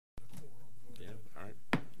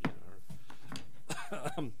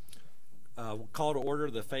We'll call to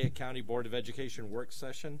order the Fayette County Board of Education work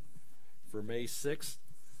session for May 6th.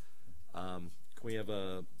 Can we have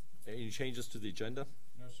any changes to the agenda?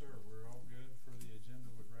 No, sir. We're all good for the agenda.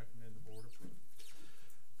 Would recommend the board approve.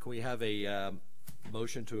 Can we have a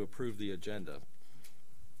motion to approve the agenda?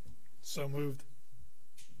 So moved.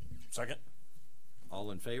 Second.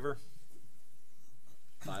 All in favor?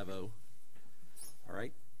 5-0. All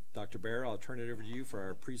right. Dr. Bear, I'll turn it over to you for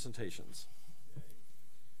our presentations.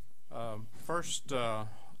 First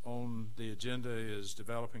on the agenda is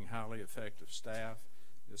developing highly effective staff.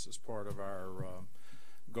 This is part of our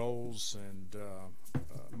goals and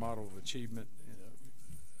model of achievement,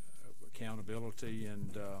 accountability,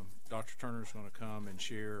 and Dr. Turner is going to come and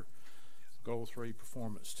share Goal 3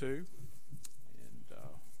 Performance 2. And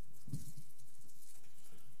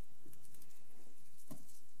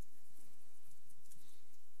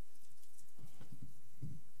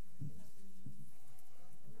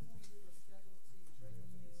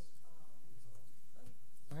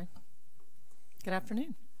Good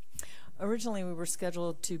afternoon. Originally, we were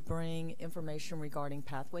scheduled to bring information regarding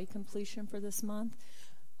pathway completion for this month,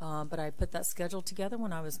 but I put that schedule together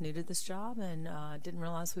when I was new to this job and didn't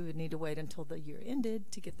realize we would need to wait until the year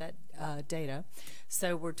ended to get that data.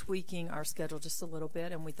 So we're tweaking our schedule just a little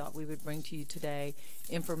bit, and we thought we would bring to you today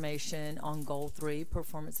information on Goal 3,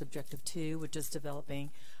 Performance Objective 2, which is developing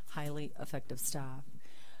highly effective staff.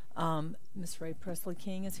 Ms. Ray Presley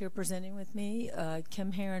King is here presenting with me.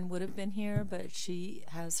 Kim Herron would have been here, but she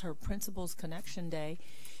has her Principals Connection Day,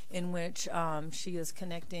 in which she is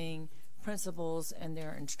connecting principals and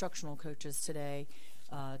their instructional coaches today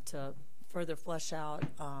to further flesh out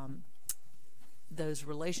those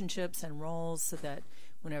relationships and roles so that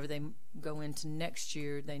whenever they go into next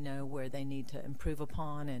year, they know where they need to improve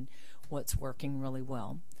upon and what's working really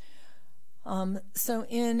well. So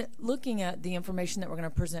in looking at the information that we're going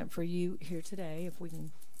to present for you here today, if we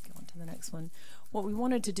can go on to the next one, what we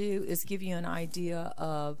wanted to do is give you an idea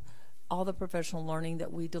of all the professional learning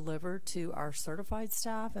that we deliver to our certified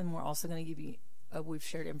staff, and we're also going to give you, we've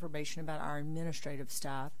shared information about our administrative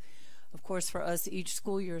staff. Of course, for us, each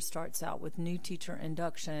school year starts out with new teacher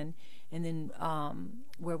induction, and then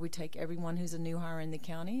where we take everyone who's a new hire in the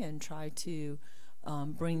county and try to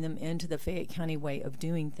bring them into the Fayette County way of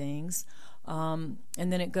doing things. And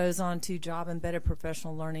then it goes on to job-embedded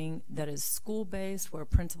professional learning that is school-based, where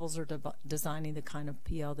principals are designing the kind of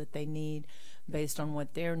PL that they need based on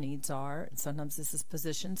what their needs are. And sometimes this is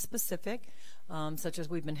position-specific, such as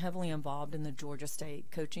we've been heavily involved in the Georgia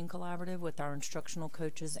State Coaching Collaborative with our instructional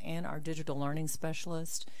coaches and our digital learning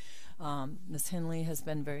specialist. Ms. Henley has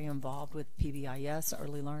been very involved with PBIS,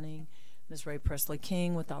 early learning. Ms. Ray Presley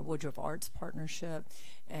King with our Woodruff Arts partnership.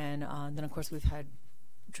 And then, of course, we've had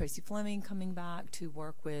Tracy Fleming coming back to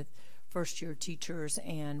work with first-year teachers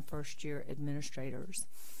and first-year administrators.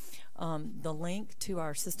 The link to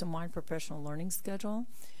our system-wide professional learning schedule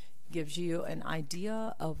gives you an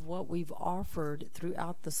idea of what we've offered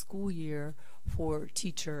throughout the school year for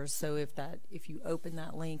teachers. So if you open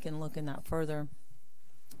that link and look in that further,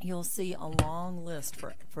 you'll see a long list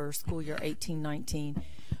for school year 18-19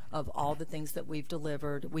 of all the things that we've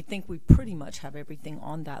delivered. We think we pretty much have everything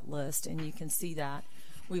on that list, and you can see that.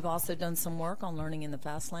 We've also done some work on learning in the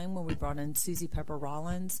fast lane, where we brought in Susie Pepper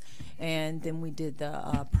Rollins, and then we did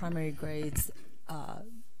the primary grades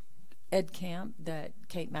ed camp that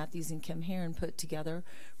Kate Matthews and Kim Herron put together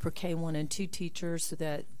for K1 and 2 teachers, so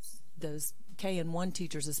that those K and 1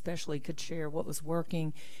 teachers especially could share what was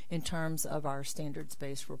working in terms of our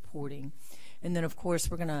standards-based reporting. And then, of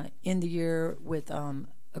course, we're going to end the year with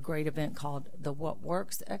a great event called the What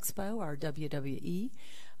Works Expo, our WWE,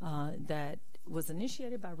 that was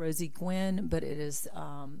initiated by Rosie Gwynn, but it is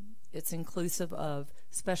it's inclusive of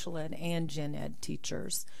special ed and gen ed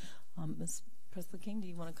teachers. Ms. Presley King, do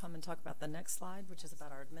you want to come and talk about the next slide, which is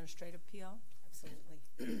about our administrative PL?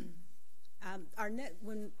 Absolutely.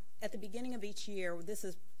 At the beginning of each year, this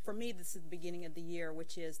is the beginning of the year,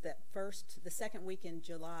 which is the second week in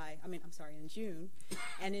in June.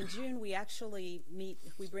 And in June, we actually we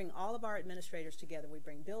bring all of our administrators together. We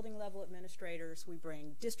bring building level administrators, we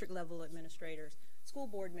bring district level administrators, school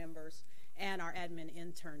board members, and our admin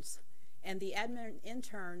interns. And the admin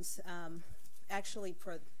interns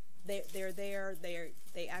they're there.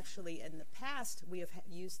 They actually, in the past, we have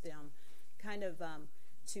used them kind of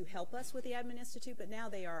to help us with the Admin Institute, but now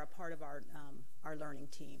they are a part of our learning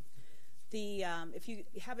team. If you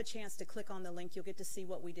have a chance to click on the link, you'll get to see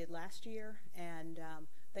what we did last year. And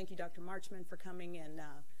thank you, Dr. Marchman, for coming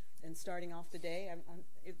and starting off the day.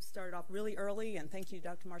 It started off really early, and thank you,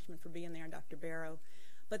 Dr. Marchman, for being there, and Dr. Barrow.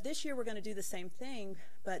 But this year we're going to do the same thing.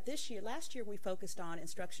 But last year we focused on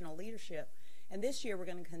instructional leadership, And this year we're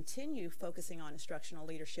going to continue focusing on instructional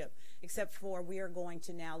leadership, except for we are going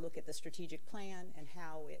to now look at the strategic plan and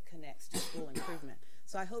how it connects to school improvement.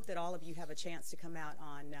 So I hope that all of you have a chance to come out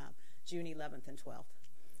on June 11th and 12th.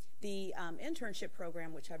 The internship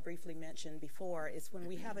program, which I briefly mentioned before, is when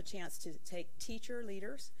we have a chance to take teacher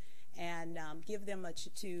leaders and give them a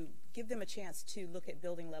chance to look at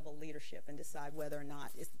building level leadership and decide whether or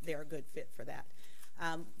not they're a good fit for that.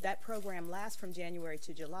 That program lasts from January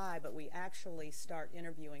to July, but we actually start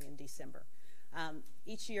interviewing in December.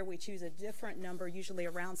 Each year we choose a different number, usually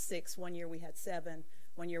around 6. One year we had 7,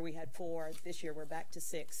 one year we had 4. This year we're back to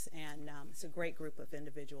 6, and it's a great group of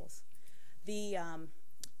individuals. The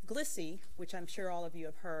GLSSI, which I'm sure all of you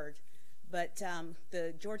have heard, but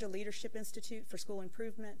the Georgia Leadership Institute for School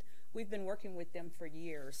Improvement, we've been working with them for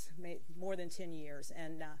years, more than 10 years,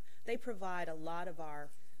 and they provide a lot of our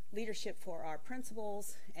leadership for our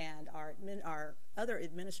principals and our other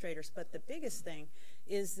administrators. But the biggest thing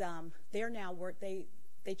is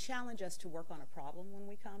they challenge us to work on a problem when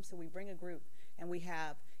we come. So we bring a group, and we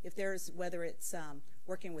have, whether it's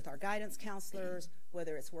working with our guidance counselors,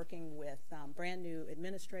 whether it's working with brand new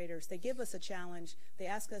administrators, they give us a challenge. They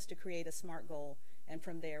ask us to create a SMART goal, and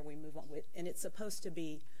from there we move on with, and it's supposed to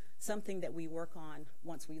be something that we work on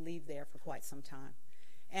once we leave there for quite some time.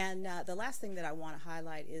 And the last thing that I want to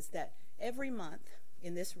highlight is that every month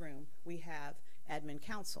in this room we have admin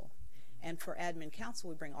council. And for admin council,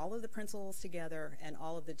 we bring all of the principals together and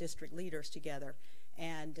all of the district leaders together.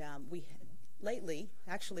 And lately,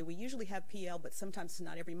 actually, we usually have PL, but sometimes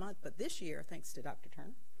not every month. But this year, thanks to Dr.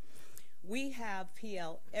 Turner, we have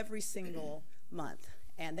PL every single month.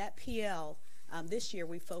 And that PL, this year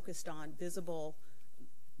we focused on visible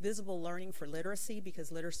learning for literacy,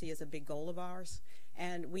 because literacy is a big goal of ours.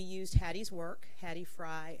 And we used Hattie's work, Hattie,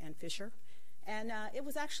 Fry, and Fisher. And it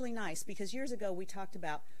was actually nice, because years ago we talked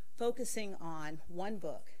about focusing on one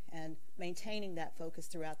book and maintaining that focus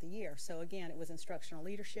throughout the year. So again, it was instructional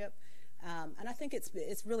leadership. And I think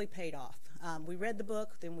it's really paid off. We read the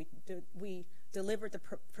book, then we delivered the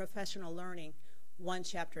professional learning one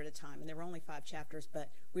chapter at a time. And there were only 5 chapters, but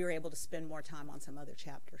we were able to spend more time on some other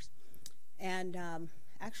chapters. And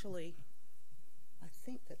actually, I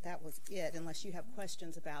think that was it, unless you have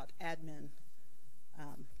questions about admin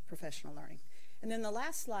professional learning. And then the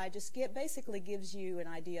last slide just basically gives you an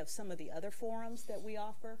idea of some of the other forums that we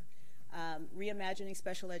offer. Reimagining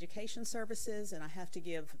Special Education Services, and I have to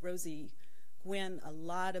give Rosie Gwynn a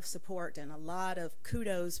lot of support and a lot of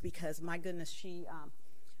kudos, because my goodness,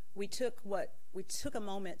 we took a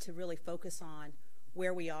moment to really focus on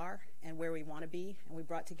where we are and where we want to be, and we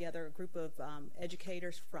brought together a group of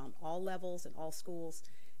educators from all levels and all schools,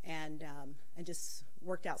 and just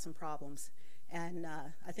worked out some problems. And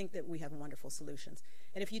I think that we have wonderful solutions.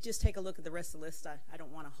 And if you just take a look at the rest of the list, I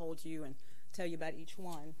don't want to hold you and tell you about each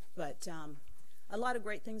one, but a lot of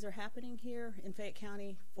great things are happening here in Fayette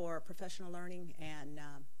County for professional learning, and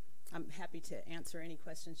I'm happy to answer any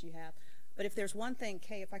questions you have. But if there's one thing,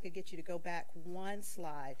 Kay, if I could get you to go back one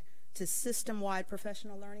slide to system-wide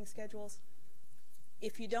professional learning schedules.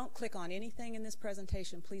 If you don't click on anything in this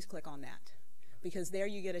presentation, please click on that, because there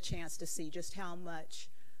you get a chance to see just how much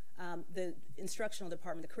the instructional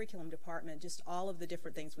department, the curriculum department, just all of the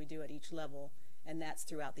different things we do at each level, and that's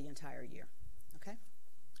throughout the entire year. Okay?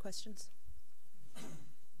 Questions?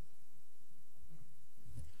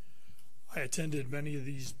 I attended many of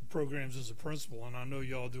these programs as a principal, and I know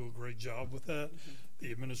y'all do a great job with that. Mm-hmm.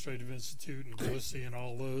 The Administrative Institute and GLSSI and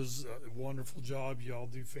all those, wonderful job. Y'all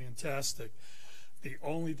do fantastic. The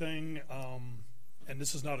only thing, and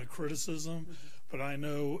this is not a criticism, but I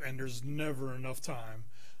know, and there's never enough time,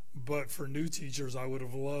 but for new teachers, I would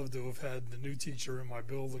have loved to have had the new teacher in my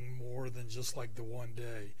building more than just like the one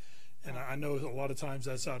day. And I know a lot of times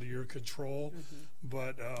that's out of your control,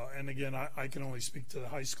 but, and again, I can only speak to the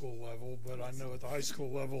high school level, but I know at the high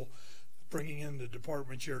school level, bringing in the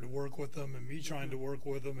department chair to work with them and me trying to work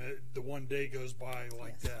with them, the one day goes by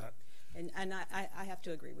like that. And I have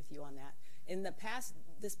to agree with you on that. In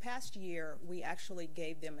this past year, we actually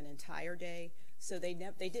gave them an entire day. So they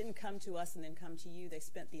didn't come to us and then come to you. They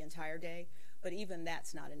spent the entire day. But even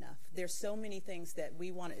that's not enough. There's so many things that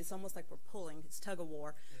we want. It's almost like we're pulling. It's tug of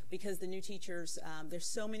war, because the new teachers, there's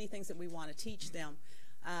so many things that we want to teach them.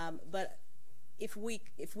 But if we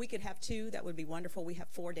could have 2, that would be wonderful. We have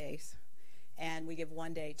 4 days, and we give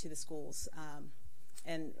 1 day to the schools.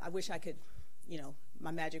 And I wish I could,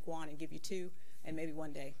 my magic wand and give you 2, and maybe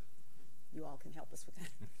one day you all can help us with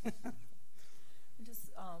that.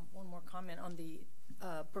 Just one more comment on the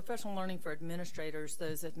professional learning for administrators,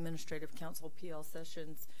 those administrative council PL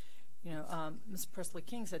sessions. Ms. Presley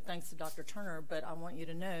King said thanks to Dr. Turner, but I want you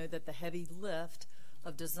to know that the heavy lift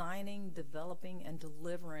of designing, developing, and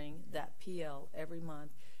delivering that PL every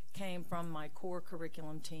month came from my core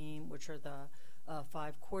curriculum team, which are the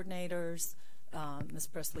 5 coordinators, Ms.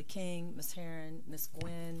 Presley King, Ms. Herron, Ms.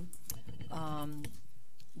 Gwynn,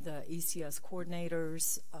 the ECS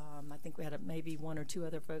coordinators. I think we had maybe 1 or 2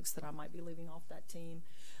 other folks that I might be leaving off that team.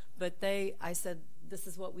 But I said, this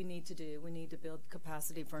is what we need to do. We need to build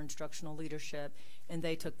capacity for instructional leadership. And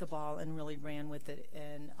they took the ball and really ran with it.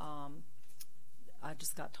 And I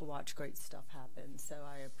just got to watch great stuff happen. So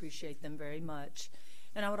I appreciate them very much.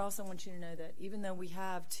 And I would also want you to know that even though we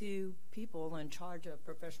have 2 people in charge of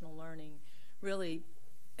professional learning, really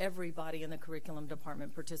everybody in the curriculum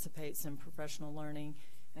department participates in professional learning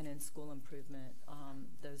and in school improvement.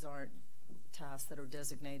 Those aren't tasks that are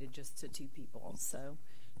designated just to 2 people. So,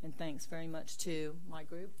 and thanks very much to my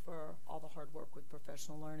group for all the hard work with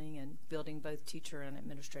professional learning and building both teacher and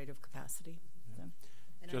administrative capacity. So.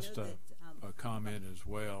 And Just I know that, a comment as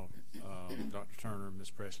well, Dr. Turner, Ms.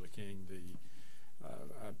 Presley King.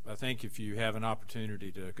 I think if you have an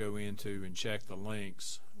opportunity to go into and check the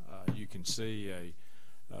links, you can see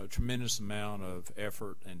a tremendous amount of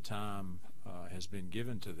effort and time has been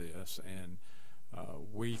given to this, and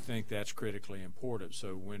we think that's critically important.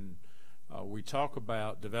 So when we talk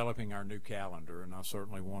about developing our new calendar, and I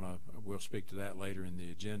certainly we'll speak to that later in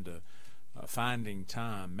the agenda, finding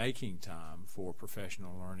time, making time for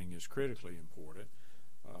professional learning is critically important.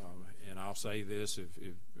 And I'll say this, if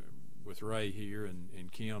with Ray here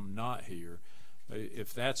and Kim not here,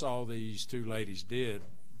 if that's all these 2 ladies did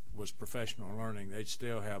was professional learning, they'd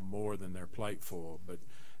still have more than their plate full. But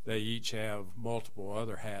they each have multiple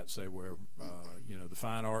other hats they wear, the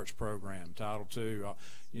Fine Arts program, Title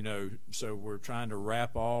II, so we're trying to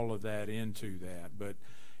wrap all of that into that. But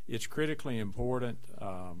it's critically important.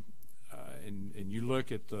 And you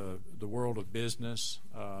look at the world of business,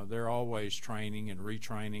 they're always training and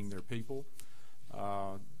retraining their people.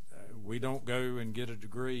 We don't go and get a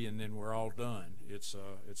degree and then we're all done. It's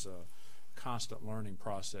a constant learning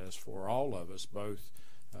process for all of us, both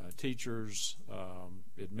teachers,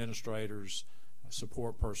 administrators,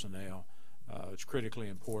 support personnel. It's critically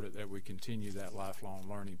important that we continue that lifelong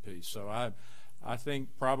learning piece. So I think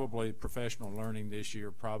probably professional learning this year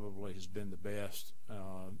probably has been the best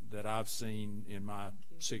that I've seen in my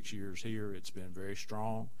 6 years here. It's been very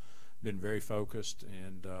strong, been very focused,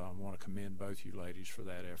 and I want to commend both you ladies for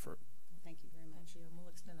that effort. thank you very much. Thank you, and we'll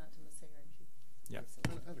extend that to Ms. Herron. Yeah.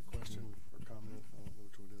 I had a question or comment. I don't know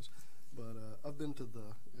which one it is, but I've been to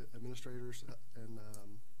the administrators and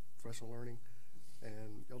professional learning,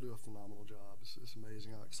 and y'all do a phenomenal job. It's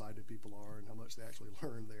amazing how excited people are and how much they actually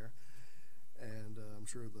learn there. And I'm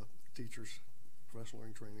sure the teachers' professional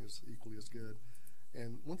learning training is equally as good.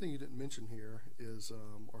 And one thing you didn't mention here is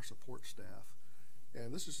our support staff.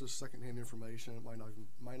 And this is just secondhand information. It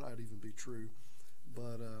might not even be true.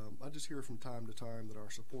 But I just hear from time to time that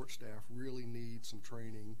our support staff really need some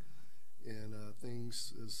training in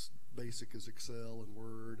things as basic as Excel and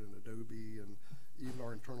Word and Adobe and even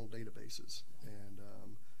our internal databases. And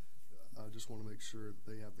I just want to make sure that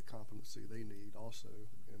they have the competency they need also.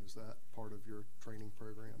 And is that part of your training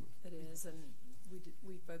program? It is, and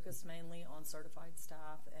we focus mainly on certified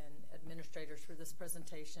staff and administrators for this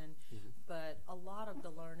presentation, but a lot of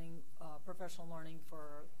the learning, professional learning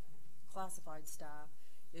for classified staff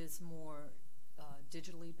is more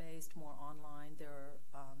digitally based, more online. There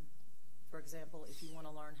are, for example, if you want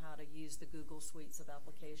to learn how to use the Google suites of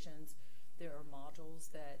applications, there are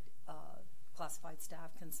modules that classified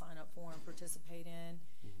staff can sign up for and participate in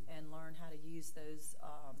and learn how to use those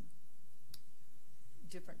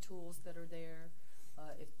different tools that are there.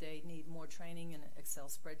 If they need more training in Excel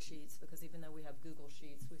spreadsheets, because even though we have Google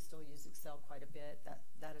Sheets, we still use Excel quite a bit,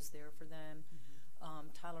 that is there for them.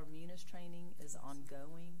 Tyler Muniz training is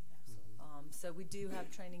ongoing. So we do have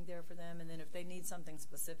training there for them, and then if they need something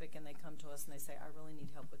specific and they come to us and they say, I really need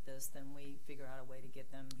help with this, then we figure out a way to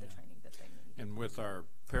get them the training that they need. And with our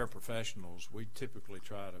paraprofessionals, we typically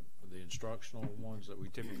the instructional ones that we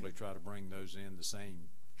typically try to bring those in the same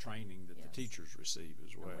training that the teachers receive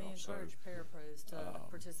as well. And we encourage parapros to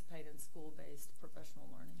participate in school-based professional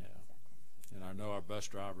learning. Yeah. Exactly. And I know our bus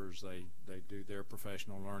drivers, they do their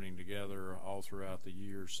professional learning together all throughout the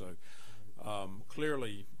year. So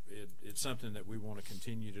clearly it's something that we want to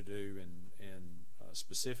continue to do, and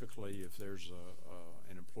specifically if there's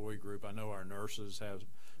an employee group. I know our nurses have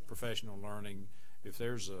professional learning. If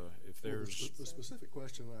there's the specific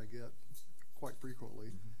question that I get quite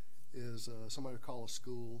frequently is somebody will call a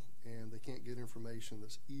school and they can't get information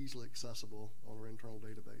that's easily accessible on our internal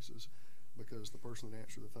databases because the person that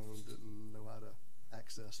answered the phone didn't know how to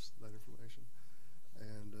access that information.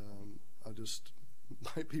 And I just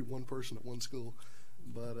might be one person at one school,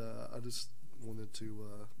 but I just wanted to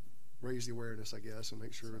raise the awareness, I guess, and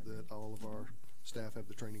make sure that all of our staff have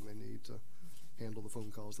the training they need to handle the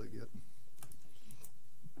phone calls they get.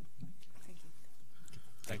 Thank you.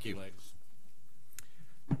 Thank you. Ladies.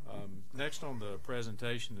 Next on the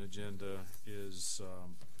presentation agenda is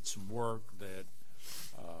some work that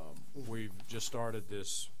we've just started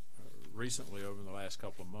this recently over the last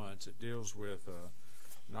couple of months. It deals with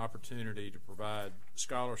an opportunity to provide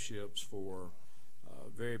scholarships for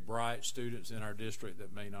very bright students in our district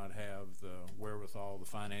that may not have the wherewithal, the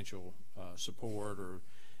financial support, or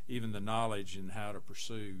even the knowledge in how to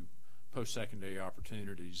pursue post-secondary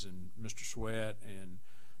opportunities. And Mr. Sweat and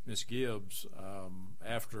Ms. Gibbs,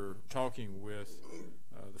 after talking with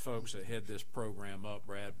the folks that head this program up,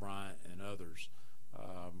 Brad Bryant and others,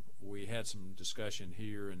 we had some discussion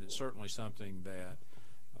here, and it's certainly something that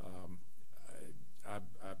I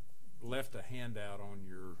left a handout on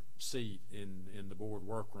your seat in the board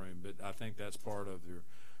workroom, but I think that's part of your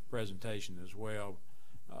presentation as well.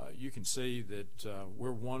 You can see that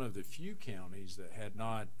we're one of the few counties that had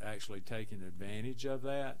not actually taken advantage of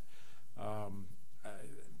that.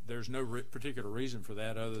 There's no particular reason for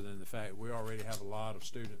that other than the fact we already have a lot of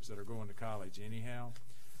students that are going to college anyhow.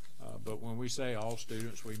 But when we say all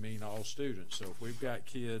students, we mean all students. So if we've got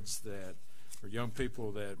kids that or young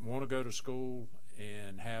people that want to go to school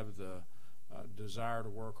and have the desire to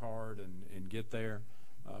work hard and get there,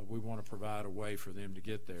 we want to provide a way for them to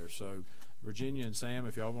get there. So Virginia and Sam,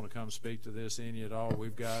 if y'all want to come speak to this any at all,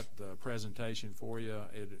 we've got the presentation for you.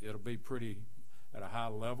 It'll be pretty at a high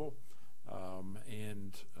level.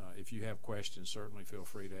 And if you have questions, certainly feel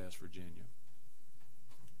free to ask Virginia.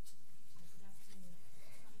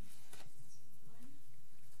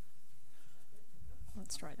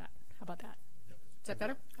 Let's try that. How about that? Is that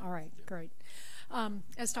better? All right, great.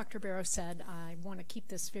 As Dr. Barrow said, I want to keep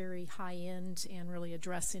this very high-end and really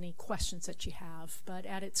address any questions that you have. But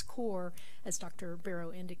at its core, as Dr.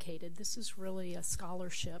 Barrow indicated, this is really a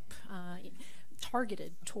scholarship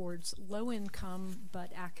targeted towards low-income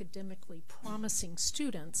but academically promising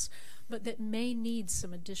students, but that may need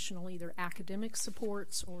some additional either academic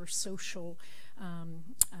supports or social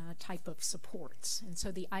type of supports. And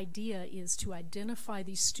so the idea is to identify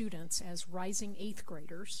these students as rising 8th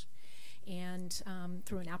graders and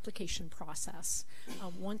through an application process.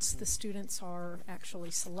 Once the students are actually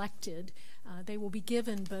selected, they will be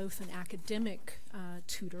given both an academic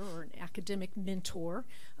tutor or an academic mentor,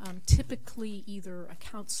 typically either a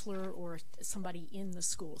counselor or somebody in the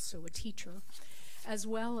school, so a teacher, as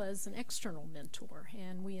well as an external mentor.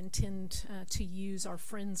 And we intend to use our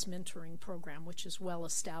Friends Mentoring Program, which is well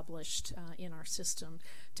established in our system,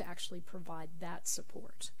 to actually provide that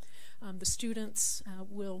support. The students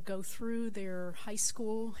will go through their high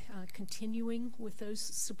school continuing with those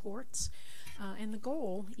supports. And the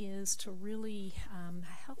goal is to really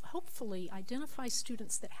hopefully identify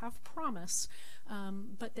students that have promise,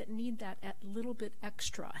 but that need that little bit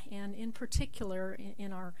extra. And in particular,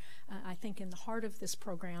 in our, I think in the heart of this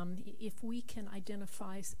program, if we can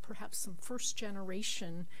identify perhaps some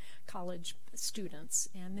first-generation college students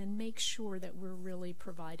and then make sure that we're really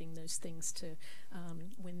providing those things to,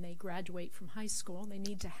 when they graduate from high school, they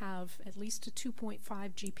need to have at least a 2.5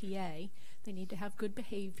 GPA. They need to have good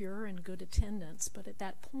behavior and good attendance, but at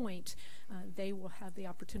that point, they will have the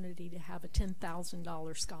opportunity to have a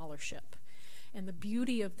 $10,000 scholarship. And the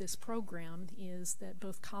beauty of this program is that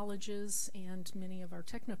both colleges and many of our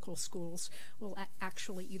technical schools will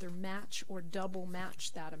actually either match or double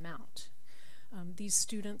match that amount. These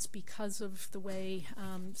students, because of the way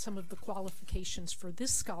some of the qualifications for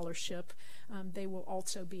this scholarship, they will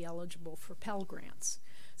also be eligible for Pell Grants.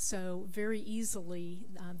 So very easily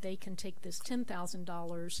they can take this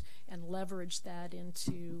 $10,000 and leverage that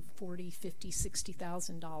into $40,000, $50,000,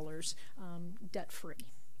 $60,000 debt-free.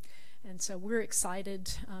 And so we're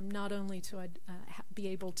excited not only to be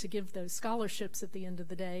able to give those scholarships at the end of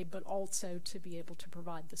the day, but also to be able to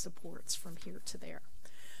provide the supports from here to there.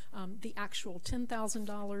 The actual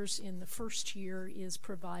 $10,000 in the first year is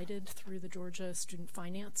provided through the Georgia Student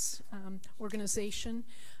Finance Organization.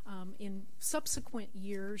 In subsequent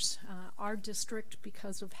years, our district,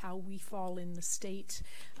 because of how we fall in the state,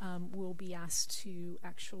 will be asked to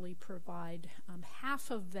actually provide half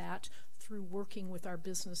of that through working with our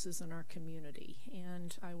businesses in our community.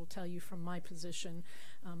 And I will tell you from my position,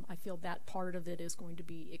 I feel that part of it is going to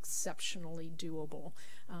be exceptionally doable.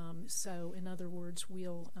 So in other words,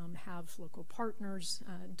 we'll have local partners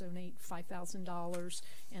donate $5,000,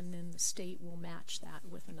 and then the state will match that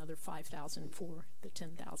with another $5,000 for the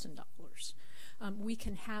 $10,000. We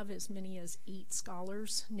can have as many as 8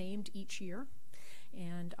 scholars named each year.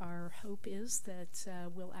 And our hope is that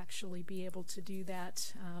we'll actually be able to do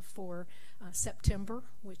that for September,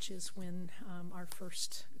 which is when our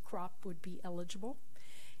first crop would be eligible.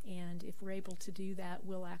 And if we're able to do that,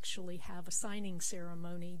 we'll actually have a signing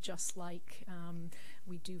ceremony just like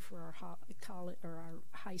we do for our college or our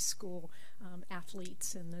high school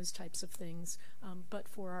athletes and those types of things, but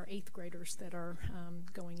for our 8th graders that are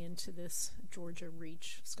going into this Georgia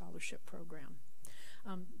Reach Scholarship Program.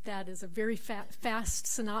 That is a very fast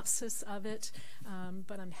synopsis of it,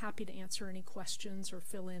 but I'm happy to answer any questions or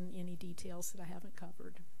fill in any details that I haven't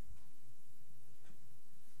covered.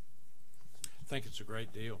 I think it's a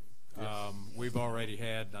great deal. We've already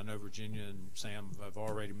had, I know Virginia and Sam have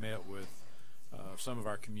already met with some of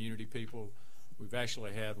our community people. We've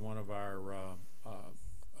actually had one of our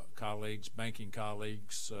colleagues, banking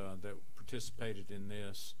colleagues, that participated in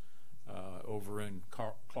this over in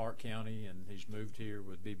Clark County, and he's moved here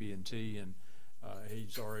with BB&T, and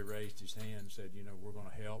he's already raised his hand and said, you know, we're going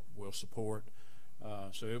to help, we'll support.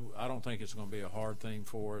 I don't think it's going to be a hard thing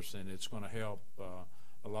for us, and it's going to help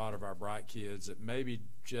a lot of our bright kids that maybe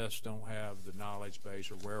just don't have the knowledge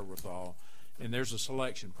base or wherewithal. And there's a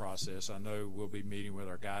selection process. I know we'll be meeting with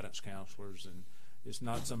our guidance counselors, and it's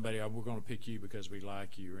not somebody, we're going to pick you because we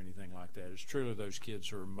like you or anything like that. It's truly those kids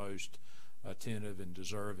who are most attentive and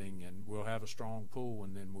deserving, and we'll have a strong pool,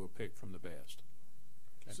 and then we'll pick from the best.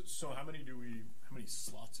 Okay. So how many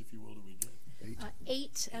slots, if you will, do we get?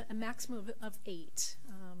 8, a maximum of 8.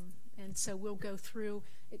 And so we'll go through,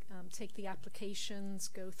 take the applications,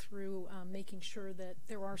 go through making sure that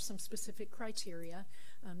there are some specific criteria,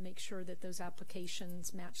 make sure that those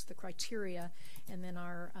applications match the criteria, and then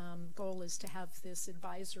our goal is to have this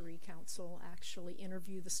advisory council actually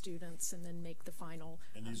interview the students and then make the final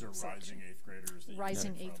And these are selection. rising 8th graders? That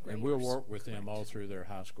Rising you 8th graders. And we'll work with them all through their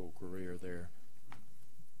high school career there.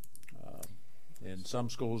 In some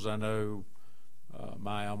schools, I know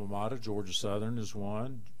my alma mater, Georgia Southern, is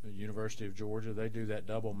one. The University of Georgia, they do that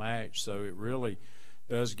double match, so it really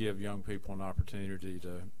does give young people an opportunity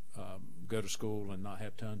to go to school and not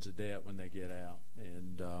have tons of debt when they get out.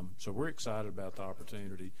 And so we're excited about the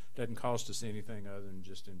opportunity. Doesn't cost us anything other than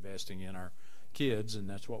just investing in our kids, and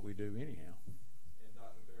that's what we do anyhow. And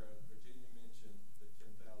Dr. Barrow, Virginia mentioned the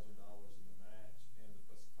 $10,000 in the match and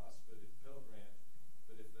the possibility of Pell Grant,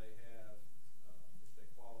 but if they have, if they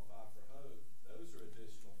qualify for HOPE, those are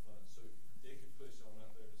additional funds, so it could push on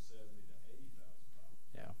up there to $70,000 to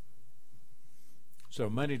 $80,000. Yeah. So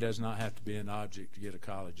money does not have to be an object to get a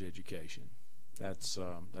college education. That's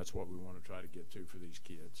what we want to try to get to for these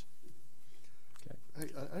kids. Okay. Hey,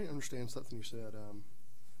 I understand something you said.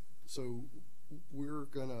 So we're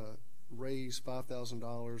gonna raise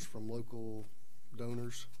 $5,000 from local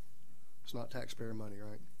donors. It's not taxpayer money,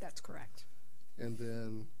 right? That's correct. And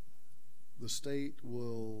then the state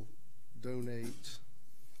will donate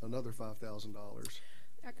another $5,000.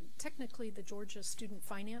 Technically, the Georgia Student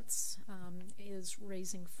Finance is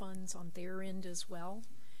raising funds on their end as well.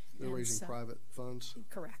 They're And raising so- private funds.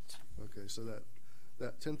 Correct. Okay, so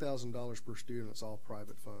that $10,000 per student is all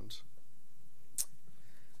private funds. Is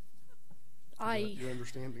that your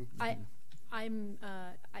understanding? I'm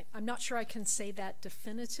not sure I can say that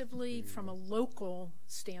definitively. From a local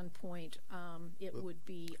standpoint, it would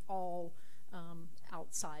be all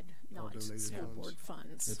outside, not donated school funds. board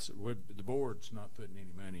funds. The board's not putting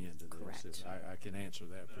any money into this. Correct. I can answer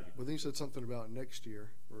that pretty Well, then you said something about next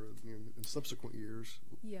year or in subsequent years.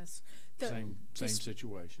 Yes. same this-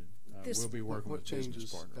 situation. this- We'll be working What with business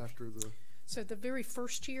changes partners. after the? So the very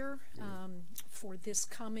first year, for this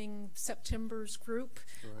coming September's group,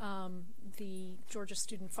 Right. the Georgia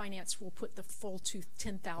Student Finance will put the full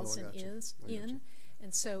 10,000 gotcha. is I gotcha. in,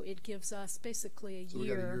 and so it gives us basically a So we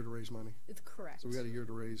year. got a year to raise money. Correct. So we got a year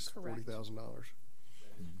to raise Correct. $40,000.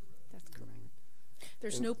 That's correct.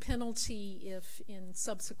 There's no penalty if in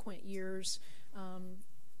subsequent years,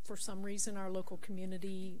 for some reason, our local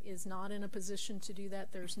community is not in a position to do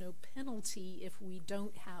that. There's no penalty if we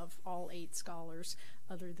don't have all 8 scholars,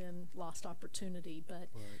 other than lost opportunity. But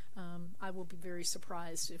I will be very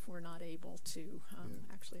surprised if we're not able to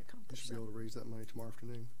actually We accomplish should be that. able to raise that money tomorrow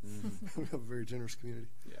afternoon. We have a very generous community.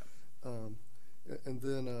 Yeah. And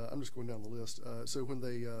then I'm just going down the list. So when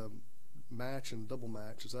they match and double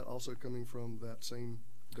match, is that also coming from that same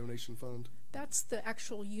donation fund? That's the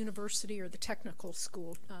actual university or the technical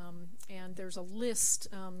school, and there's a list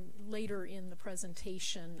later in the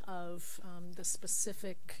presentation of the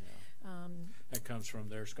specific. That comes from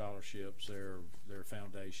their scholarships, their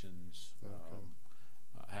foundations,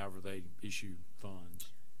 however they issue funds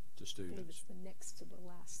to I believe students. it's the next to the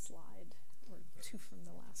last slide, or two from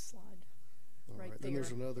the last slide. All Right Then there's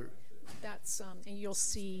there. another. That's and you'll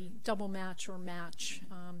see double match or match.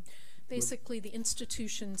 Basically, the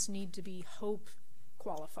institutions need to be HOPE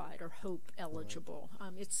qualified or HOPE eligible.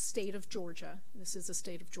 It's state of Georgia. This is a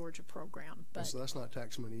state of Georgia program, but So that's not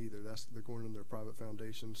tax money either. They're going in their private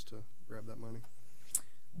foundations to grab that money.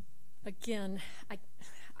 again, I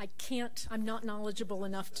can't. I'm not knowledgeable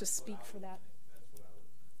enough to speak for that.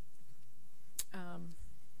 And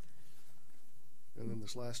then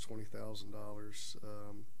this last $20,000,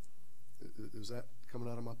 is that coming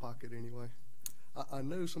out of my pocket anyway? I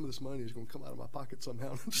know some of this money is going to come out of my pocket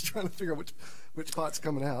somehow. I'm just trying to figure out which pot's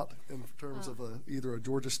coming out in terms of either a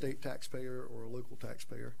Georgia state taxpayer or a local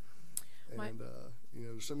taxpayer. And you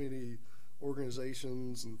know, there's so many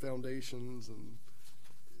organizations and foundations, and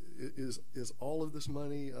is all of this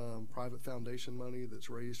money private foundation money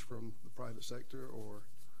that's raised from the private sector, or?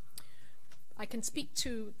 I can speak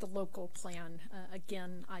to the local plan.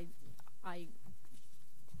 Again, I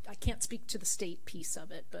can't speak to the state piece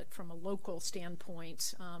of it, but from a local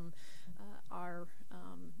standpoint, our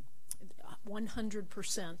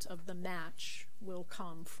 100% of the match will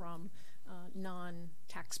come from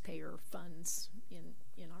non-taxpayer funds in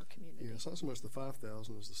our community. Yeah, it's not so much the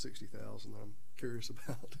 5,000 as the 60,000 I'm curious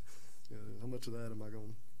about. You know, how much of that am I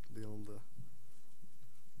going to be able to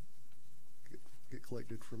get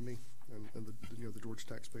collected from me and the, you know, the Georgia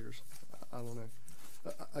taxpayers? I don't know.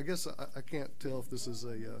 I guess I can't tell if this is a.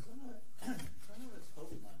 Some of it's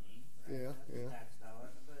hope money. Right? Yeah, That's yeah. tax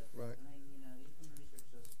dollars, but Right. I mean, you know, you can research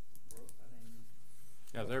this. I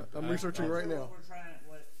mean, Yeah, I'm researching right now. What we're trying.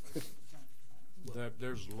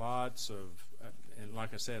 There's lots of, and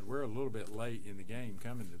like I said, we're a little bit late in the game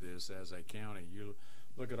coming to this as a county. You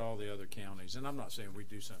look at all the other counties, and I'm not saying we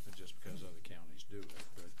do something just because other counties do it,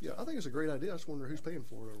 but Yeah, I think it's a great idea. I just wonder who's paying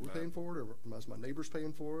for it. Are we paying for it, or is my neighbors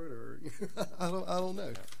paying for it, or I don't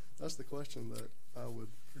know. That's the question that I would.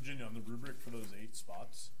 Virginia, on the rubric for those 8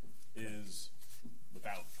 spots, is,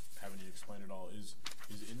 without having you explain it all, is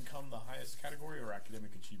income the highest category or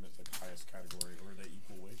academic achievement the highest category, or are they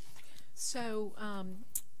equal weight? So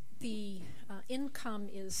the income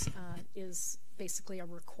is basically a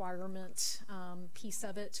requirement piece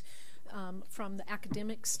of it. From the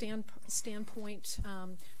academic standpoint,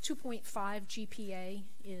 2.5 GPA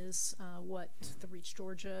is what the Reach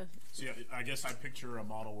Georgia. So yeah, I guess I picture a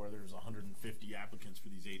model where there's 150 applicants for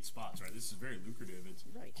these 8 spots, right? This is very lucrative.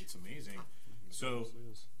 It's amazing. So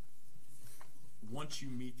once you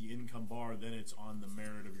meet the income bar, then it's on the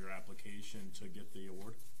merit of your application to get the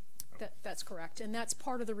award? That's correct, and that's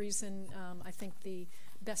part of the reason I think the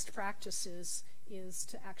best practice is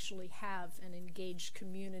to actually have an engaged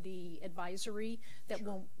community advisory that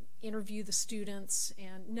will interview the students,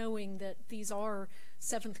 and knowing that these are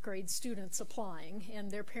 7th grade students applying and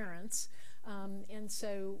their parents, and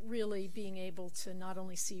so really being able to not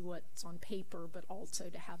only see what's on paper but also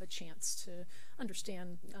to have a chance to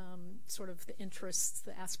understand sort of the interests,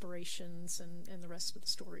 the aspirations, and the rest of the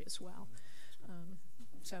story as well.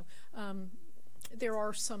 So there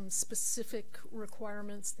are some specific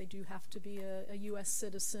requirements. They do have to be a U.S.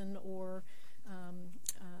 citizen or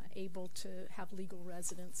able to have legal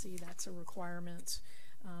residency. That's a requirement.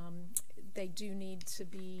 They do need to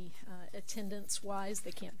be attendance-wise.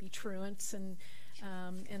 They can't be truants, and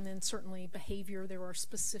then certainly behavior. There are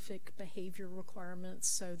specific behavior requirements,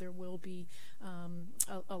 so there will be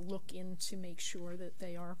a look in to make sure that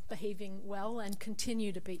they are behaving well and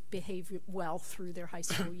continue to behave well through their high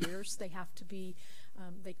school years. They have to be.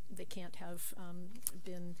 They can't have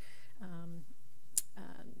been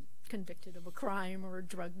convicted of a crime or a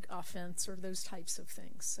drug offense or those types of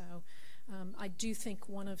things. So I do think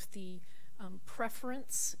one of the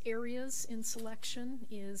preference areas in selection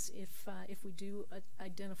is if we do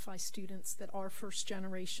identify students that are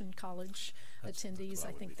first-generation college attendees.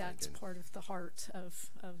 I think that's part of the heart of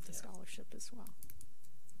the scholarship as well.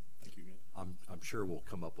 Thank you again. I'm sure we'll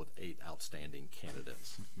come up with 8 outstanding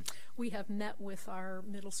candidates. We have met with our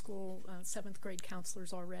middle school 7th grade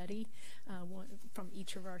counselors already from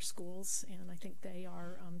each of our schools, and I think they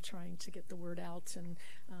are trying to get the word out and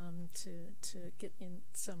to get in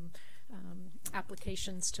some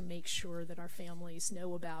applications to make sure that our families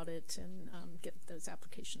know about it and get those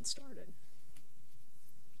applications started.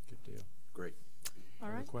 good deal. Great. All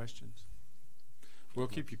Other right. questions? We'll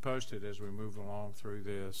keep you posted as we move along through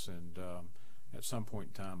this, and at some point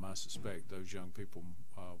in time, I suspect those young people,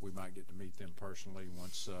 we might get to meet them personally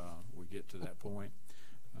once we get to that point.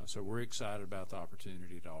 So we're excited about the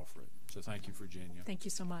opportunity to offer it. So thank you, Virginia. Thank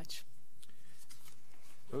you so much.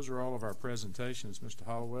 Those are all of our presentations. Mr.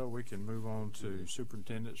 Hollowell, we can move on to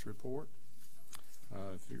Superintendent's report.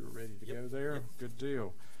 If you're ready to go there, good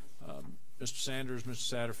deal. Mr. Sanders,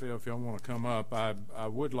 Mr. Satterfield, if y'all want to come up, I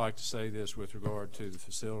would like to say this with regard to the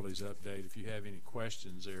facilities update. If you have any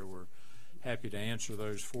questions there, we're happy to answer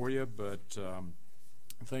those for you. But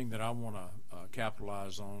the thing that I want to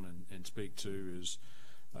capitalize on and speak to is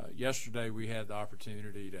yesterday we had the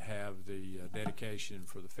opportunity to have the dedication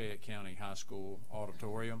for the Fayette County High School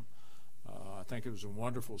auditorium. I think it was a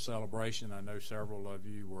wonderful celebration. I know several of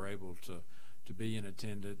you were able to be in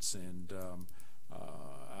attendance, and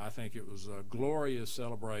I think it was a glorious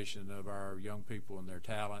celebration of our young people and their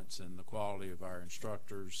talents and the quality of our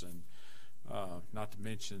instructors. And not to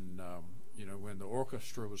mention, you know, when the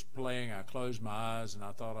orchestra was playing, I closed my eyes and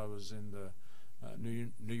I thought I was in the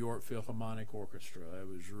New York Philharmonic Orchestra. It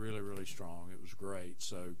was really, really strong. It was great.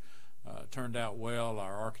 So it turned out well.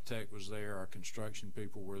 Our architect was there. Our construction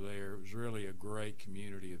people were there. It was really a great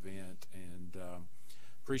community event, and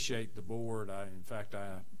appreciate the board. In fact,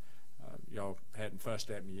 y'all hadn't fussed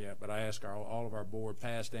at me yet, but I asked all of our board,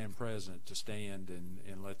 past and present, to stand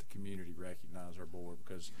and let the community recognize our board,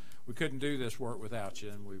 because we couldn't do this work without you,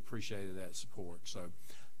 and we appreciated that support. So,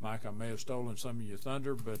 Mike, I may have stolen some of your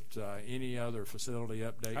thunder, but any other facility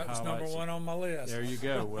update That was highlights? number one on my list. There you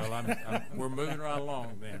go. Well, we're moving right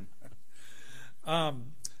along then.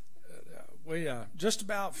 We just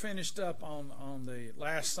about finished up on the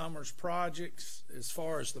last summer's projects as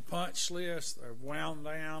far as the punch list. They're wound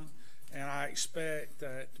down, and I expect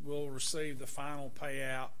that we'll receive the final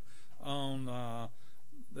payout on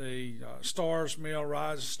the Stars Mill,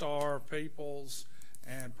 Rising Star, Peoples,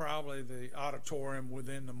 and probably the auditorium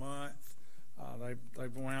within the month.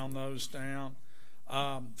 They've wound those down.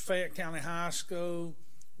 Fayette County High School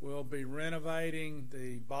will be renovating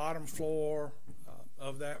the bottom floor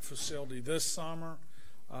of that facility this summer.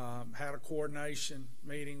 Had a coordination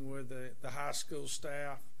meeting with the high school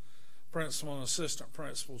staff, principal and assistant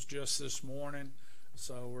principals just this morning.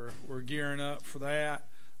 So we're gearing up for that.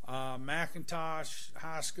 McIntosh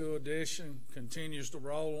High School addition continues to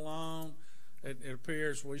roll along. It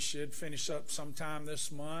appears we should finish up sometime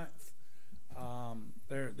this month.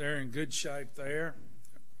 They're in good shape there.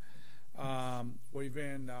 We've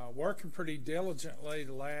been working pretty diligently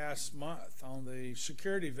the last month on the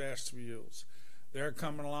security vestibules. They're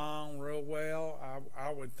coming along real well.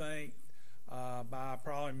 I would think by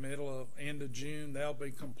probably end of June they'll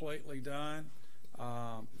be completely done.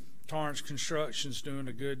 Torrance Construction's doing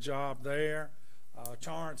a good job there.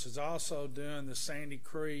 Torrance is also doing the Sandy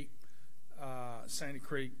Creek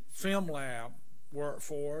Film Lab work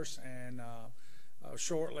for us, and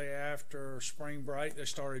shortly after spring break they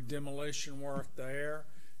started demolition work there,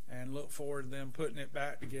 and look forward to them putting it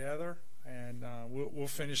back together, and we'll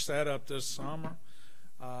finish that up this summer.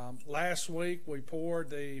 Last week we poured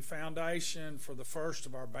the foundation for the first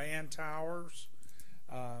of our band towers.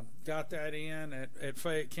 Got that in at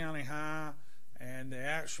Fayette County High, and the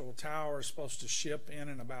actual tower is supposed to ship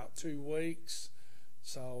in about 2 weeks.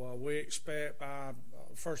 So we expect by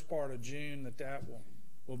first part of June that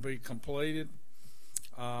will be completed.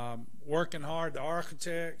 Working hard, the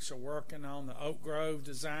architects are working on the Oak Grove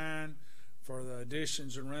design for the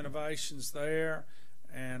additions and renovations there,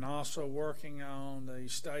 and also working on the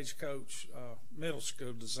Stagecoach middle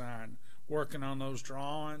school design, working on those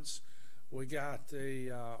drawings. We got the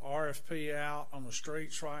RFP out on the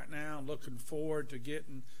streets right now. Looking forward to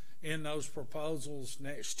getting in those proposals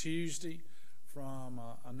next Tuesday from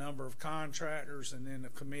a number of contractors, and then the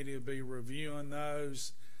committee will be reviewing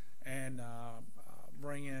those and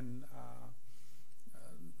bring in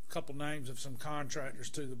a couple names of some contractors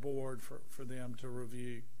to the board for them to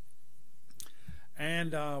review.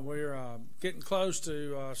 And we're getting close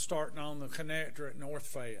to starting on the connector at North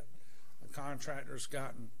Fayette. The contractor's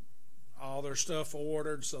gotten all their stuff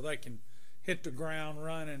ordered so they can hit the ground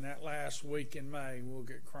running that last week in May. We'll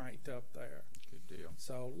get cranked up there. Good deal.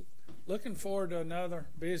 So looking forward to another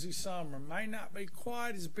busy summer. May not be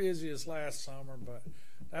quite as busy as last summer, but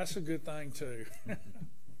that's a good thing too.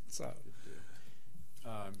 So,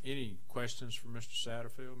 any questions for Mr.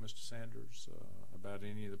 Satterfield, Mr. Sanders, about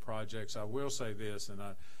any of the projects? I will say this, and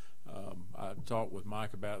I talked with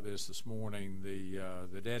Mike about this morning.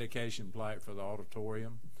 The dedication plaque for the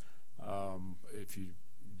auditorium. If you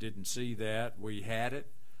didn't see that, we had it,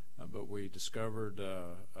 but we discovered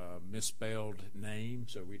a misspelled name,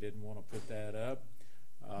 so we didn't want to put that up.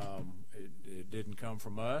 It didn't come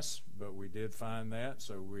from us, but we did find that,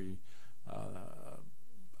 so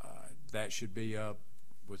that should be up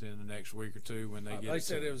within the next week or two when they get it. They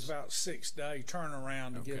said to it was us. about 6-day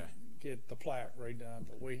turnaround to Okay. get the plaque redone,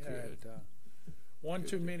 but we had one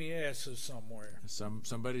too many S's somewhere.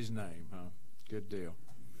 Somebody's name, huh? Good deal.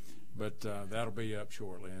 But that'll be up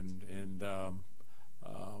shortly. And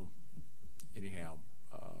anyhow,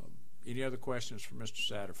 any other questions for Mr.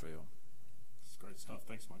 Satterfield? That's great stuff.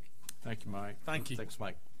 Thanks, Mike. Thank you, Mike. Thank you. Thanks,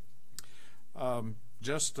 Mike.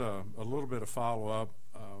 Just a little bit of follow-up.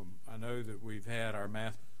 I know that we've had our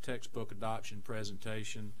math textbook adoption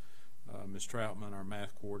presentation. Ms. Troutman, our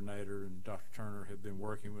math coordinator, and Dr. Turner have been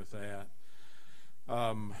working with that.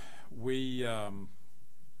 We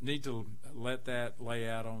need to let that lay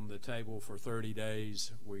out on the table for 30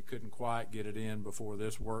 days. We couldn't quite get it in before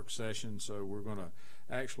this work session, so we're going to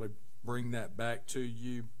actually bring that back to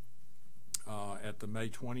you at the May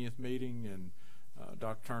 20th meeting. And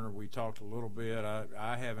Dr. Turner, we talked a little bit.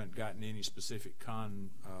 I haven't gotten any specific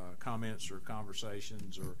comments or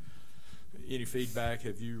conversations or any feedback.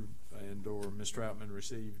 Have you and or Ms. Troutman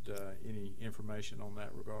received any information on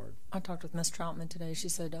that regard? I talked with Ms. Troutman today. She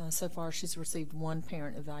said so far she's received one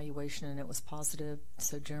parent evaluation and it was positive,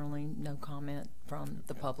 so generally no comment from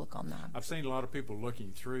the public on that. I've seen a lot of people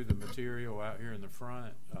looking through the material out here in the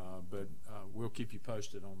front, but we'll keep you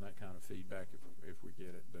posted on that kind of feedback if we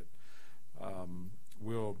get it. But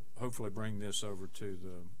we'll hopefully bring this over to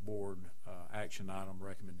the board action item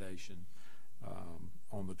recommendation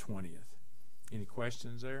on the 20th. Any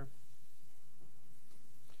questions there?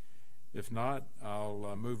 If not,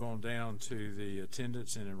 I'll move on down to the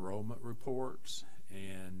attendance and enrollment reports.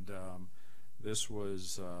 And this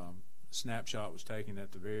was snapshot was taken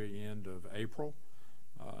at the very end of April,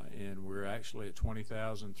 and we're actually at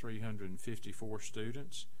 20,354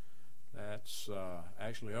 students. That's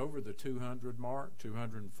actually over the 200 mark,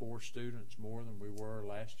 204 students more than we were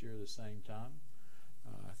last year the same time.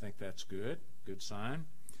 I think that's good sign.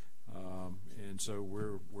 And so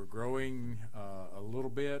we're growing a little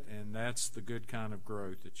bit, and that's the good kind of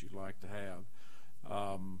growth that you'd like to have.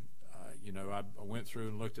 You know, I went through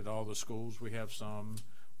and looked at all the schools. We have some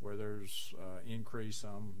where there's increase,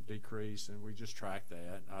 some decrease, and we just track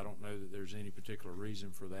that. I don't know that there's any particular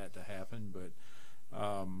reason for that to happen, but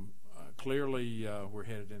clearly we're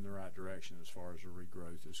headed in the right direction as far as the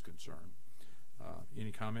regrowth is concerned.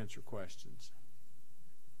 Any comments or questions?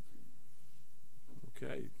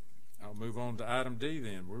 Okay. I'll move on to item D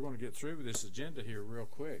then. We're going to get through with this agenda here real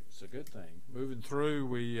quick. It's a good thing. Moving through,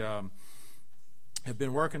 we have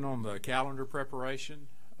been working on the calendar preparation.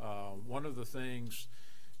 One of the things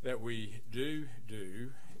that we do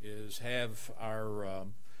is have our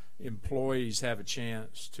employees have a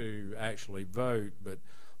chance to actually vote, but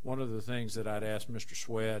one of the things that I'd asked Mr.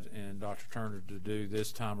 Sweat and Dr. Turner to do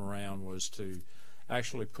this time around was to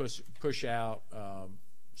actually push out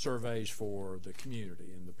surveys for the community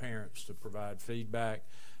and the parents to provide feedback.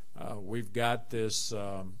 We've got this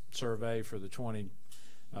survey for the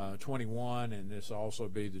 2021, and this will also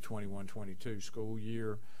be the 21-22 school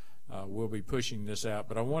year. We'll be pushing this out,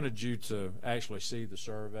 but I wanted you to actually see the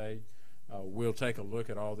survey. We'll take a look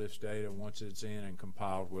at all this data once it's in and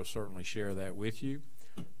compiled. We'll certainly share that with you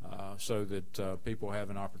so that people have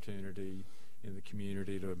an opportunity in the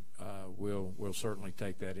community to we'll certainly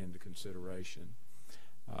take that into consideration.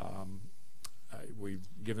 We've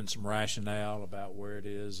given some rationale about where it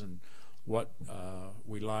is and what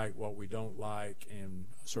we like, what we don't like, and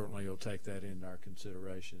certainly you'll take that into our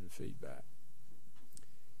consideration and feedback.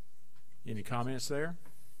 Any comments there?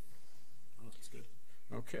 Oh, that's good.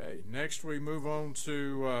 Okay, next we move on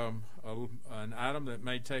to an item that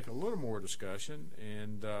may take a little more discussion,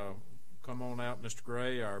 and come on out, Mr.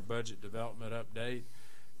 Gray, our budget development update.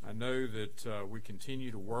 I know that we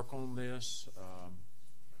continue to work on this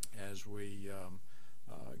as we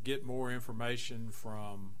get more information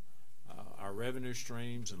from our revenue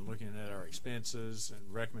streams and looking at our expenses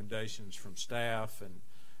and recommendations from staff, and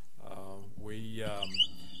we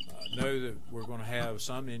know that we're going to have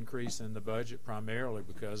some increase in the budget, primarily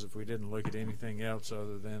because if we didn't look at anything else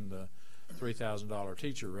other than the $3,000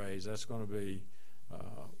 teacher raise, that's going to be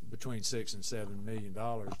between $6 and $7 million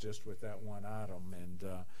just with that one item. And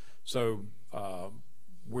so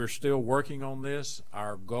we're still working on this.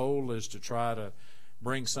 Our goal is to try to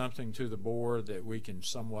bring something to the board that we can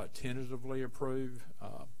somewhat tentatively approve,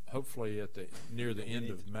 hopefully at near the end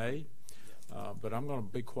of May. But I'm going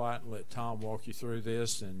to be quiet and let Tom walk you through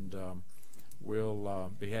this, and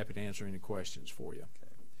we'll be happy to answer any questions for you.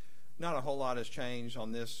 Okay. Not a whole lot has changed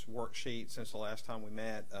on this worksheet since the last time we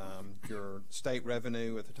met. Your state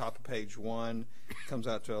revenue at the top of page 1 comes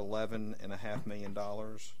out to $11.5 million.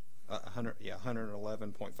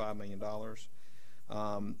 $111.5 million.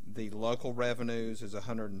 The local revenues is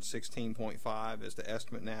 116.5 is the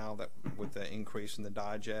estimate now, that with the increase in the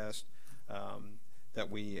digest that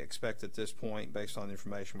we expect at this point based on the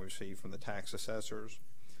information we received from the tax assessor's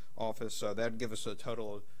office. So that'd give us a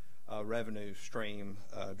total revenue stream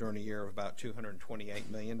during the year of about $228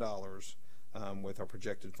 million with our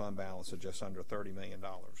projected fund balance of just under $30 million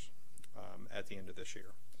at the end of this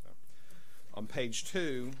year. So, on page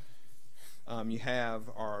 2, you have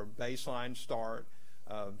our baseline start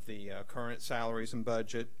of the current salaries and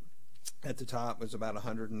budget. At the top was about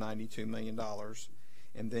 $192 million.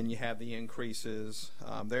 And then you have the increases.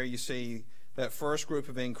 There you see that first group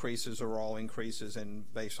of increases are all increases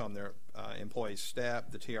based on their employee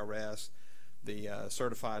step, the TRS, the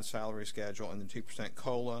certified salary schedule, and the 2%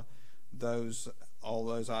 COLA. All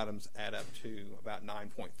those items add up to about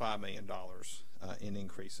 $9.5 million in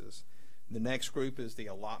increases. The next group is the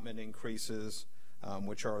allotment increases,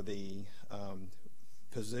 which are the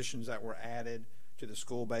positions that were added to the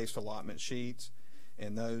school-based allotment sheets,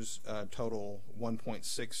 and those total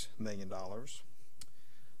 $1.6 million.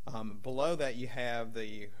 Below that, you have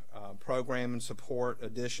the program and support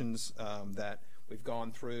additions that we've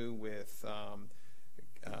gone through with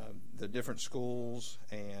the different schools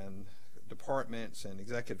and departments and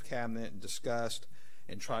executive cabinet, and discussed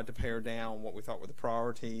and tried to pare down what we thought were the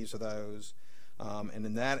priorities of those. And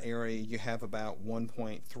in that area, you have about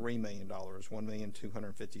 $1.3 million,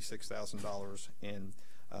 $1,256,000 in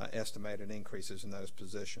estimated increases in those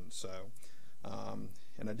positions. So,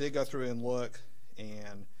 and I did go through and look,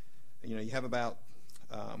 and you have about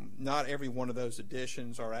not every one of those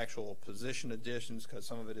additions are actual position additions, because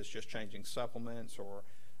some of it is just changing supplements or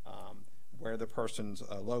where the person's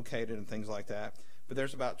located and things like that. But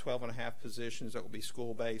there's about 12.5 positions that will be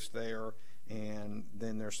school-based there, and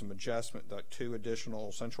then there's some adjustment, like 2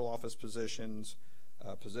 additional central office positions,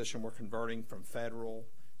 a position we're converting from federal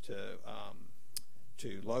to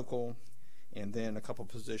local, and then a couple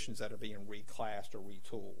positions that are being reclassed or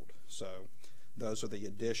retooled. So those are the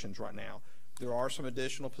additions right now. There are some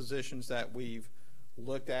additional positions that we've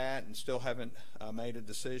looked at and still haven't made a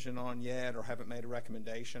decision on yet, or haven't made a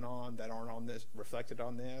recommendation on, that aren't on this, reflected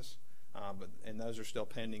on this, and those are still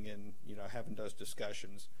pending in having those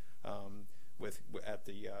discussions at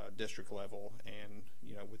the district level and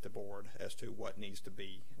with the board as to what needs to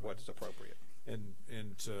be, what is appropriate. And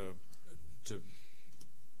to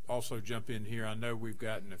also jump in here, I know we've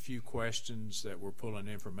gotten a few questions that we're pulling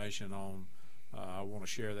information on. I want to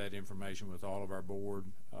share that information with all of our board.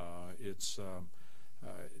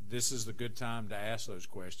 This is the good time to ask those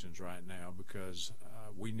questions right now, because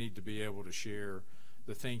we need to be able to share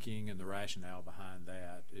the thinking and the rationale behind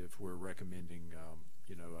that if we're recommending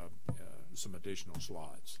some additional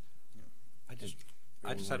slots. I just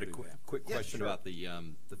had a quick question about the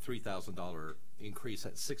 $3,000 increase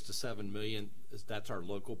at $6 to $7 million. That's our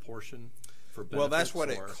local portion for benefits? Well, that's what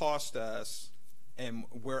it cost us, and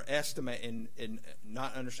we're estimating and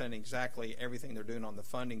not understanding exactly everything they're doing on the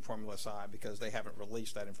funding formula side, because they haven't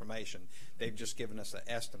released that information. They've just given us an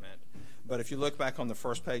estimate. But if you look back on the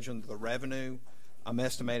first page under the revenue, I'm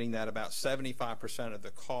estimating that about 75% of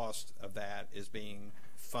the cost of that is being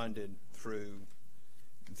funded through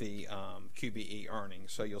the QBE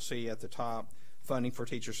earnings. So you'll see at the top, funding for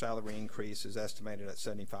teacher salary increase is estimated at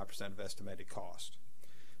 75% of estimated cost.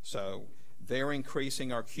 So they're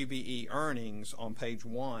increasing our QBE earnings on page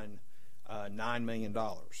 1 $9 million.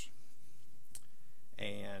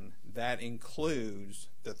 And that includes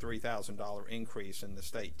the $3,000 increase in the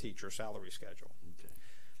state teacher salary schedule. Okay.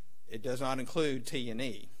 It does not include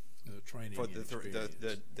T&E. Training for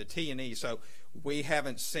the T&E. So we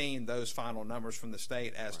haven't seen those final numbers from the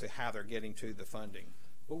state as to how they're getting to the funding.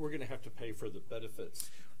 But we're going to have to pay for the benefits.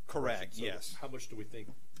 Correct. So yes. How much do we think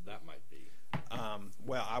that might be?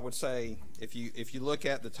 Well, I would say if you look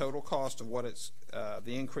at the total cost of what it's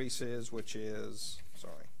the increase is, which is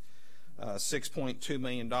 $6.2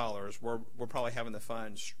 million, we're probably having to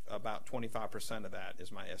fund about 25% of that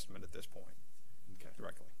is my estimate at this point. Okay.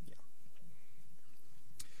 Directly.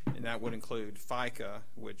 And that would include FICA,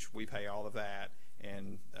 which we pay all of that,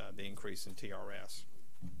 and the increase in TRS.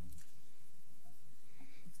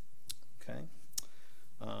 Okay.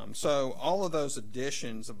 So all of those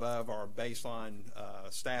additions above our baseline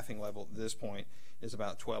staffing level at this point is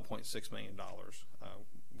about $12.6 million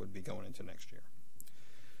would be going into next year.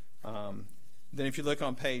 Then if you look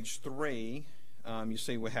on page 3, you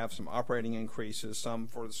see we have some operating increases, some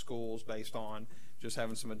for the schools based on just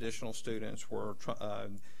having some additional students. We're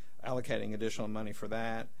allocating additional money for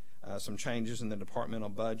that. Some changes in the departmental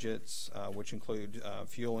budgets, which include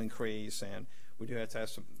fuel increase, and we do have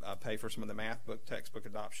to pay for some of the math book textbook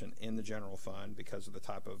adoption in the general fund because of the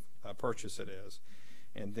type of purchase it is.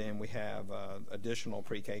 And then we have additional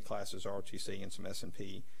pre-K classes, ROTC, and some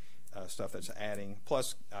S&P stuff that's adding.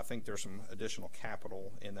 Plus, I think there's some additional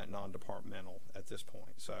capital in that non-departmental at this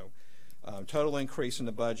point. So total increase in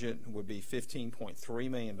the budget would be $15.3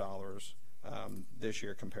 million this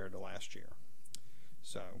year compared to last year.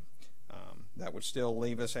 So that would still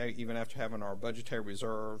leave us, even after having our budgetary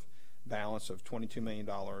reserve balance of $22 million,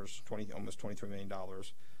 almost $23 million,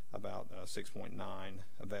 about 6.9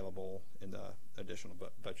 available in the additional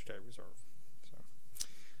budgetary reserve.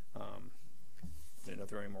 So, didn't know if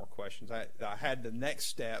there were any more questions. I had the next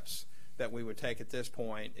steps that we would take at this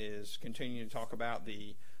point is continue to talk about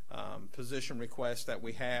the position requests that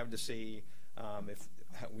we have to see if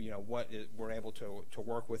what we're able to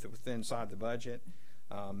work with inside the budget.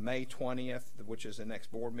 May 20th, which is the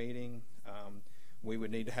next board meeting, we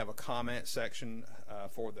would need to have a comment section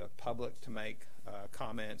for the public to make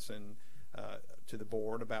comments and to the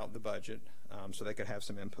board about the budget, so they could have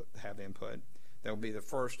some input. That would be the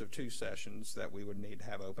first of 2 sessions that we would need to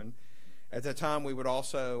have open. At that time, we would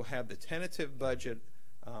also have the tentative budget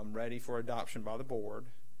ready for adoption by the board,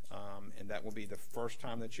 and that will be the first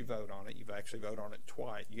time that you vote on it. You've actually voted on it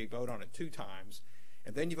twice. You vote on it 2 times,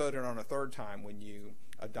 and then you voted on a 3rd time when you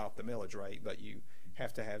adopt the millage rate, but you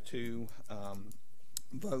have to have 2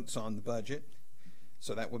 votes on the budget.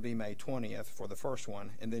 So that would be May 20th for the first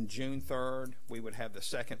one. And then June 3rd, we would have the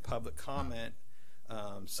second public comment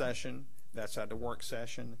session. That's at the work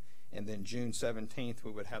session. And then June 17th,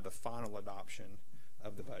 we would have the final adoption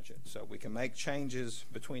of the budget. So we can make changes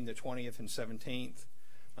between the 20th and 17th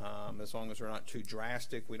as long as they're not too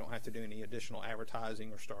drastic. We don't have to do any additional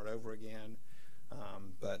advertising or start over again.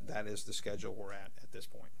 But that is the schedule we're at this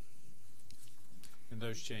point. And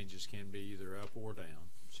those changes can be either up or down.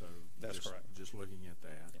 So that's correct. Just looking at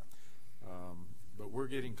that. Yeah. But we're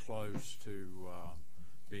getting close to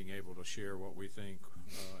being able to share what we think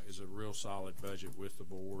is a real solid budget with the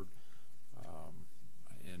board.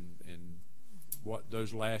 And what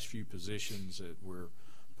those last few positions that we're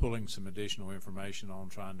pulling some additional information on,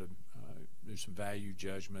 trying to do some value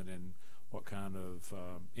judgment and what kind of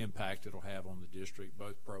impact it'll have on the district,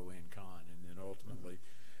 both pro and con, and then ultimately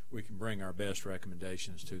we can bring our best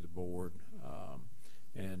recommendations to the board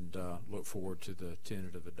and look forward to the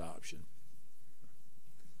tentative adoption.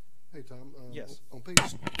 Hey Tom. Yes. On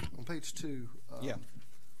page 2. Yeah.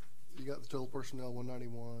 You got the total personnel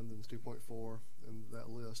 191, then 2.4, and that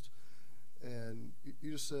list. And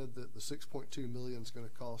you just said that the 6.2 million is going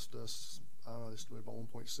to cost us, I don't know, estimated about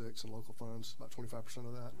 1.6 in local funds, about 25%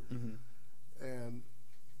 of that. Mm-hmm. And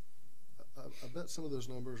I bet some of those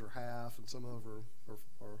numbers are half, and some of them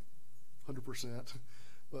are 100%.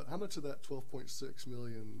 But how much of that 12.6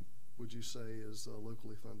 million would you say is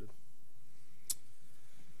locally funded?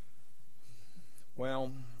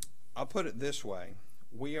 Well, I'll put it this way: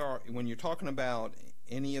 when you're talking about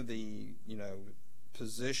any of the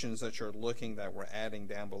positions that you're looking that we're adding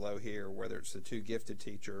down below here, whether it's the 2 gifted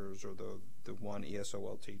teachers or the 1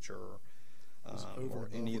 ESOL teacher, or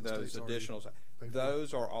any of those additionals,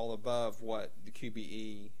 those are all above what the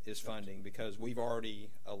QBE is funding, because we've already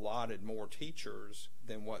allotted more teachers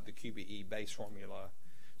than what the QBE base formula.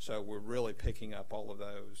 So we're really picking up all of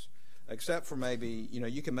those, except for maybe,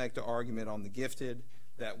 you can make the argument on the gifted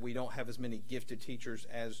that we don't have as many gifted teachers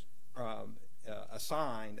as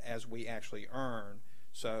assigned as we actually earn.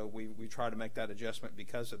 So we try to make that adjustment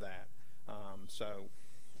because of that.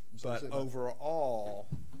 But overall,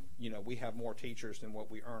 we have more teachers than what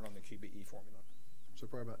we earn on the QBE formula. So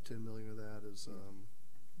probably about 10 million of that is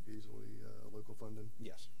easily local funding.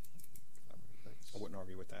 Yes. Thanks. I wouldn't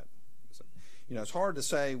argue with that. So, it's hard to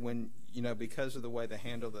say when, because of the way they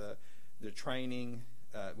handle the training,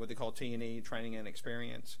 what they call T&E, training and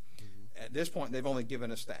experience. Mm-hmm. At this point, they've only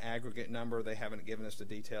given us the aggregate number. They haven't given us the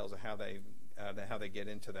details of how they get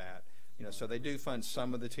into that. So they do fund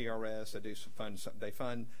some of the TRS. They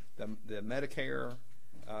fund the Medicare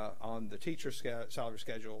on the teacher salary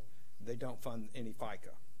schedule. They don't fund any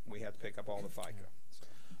FICA. We have to pick up all the FICA. So.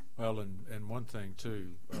 Well, and one thing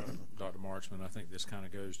too, Dr. Marksman, I think this kind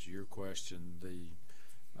of goes to your question.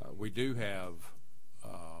 We do have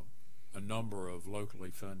a number of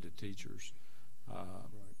locally funded teachers. Right.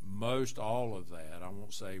 Most all of that, I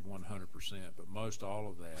won't say 100%, but most all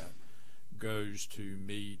of that goes to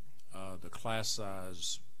meet the class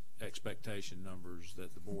size expectation numbers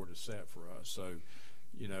that the board has set for us. So,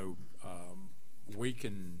 we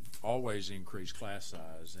can always increase class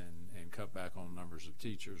size and cut back on numbers of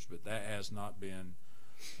teachers, but that has not been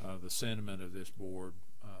the sentiment of this board,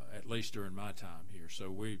 at least during my time here. So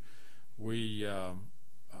we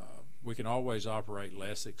can always operate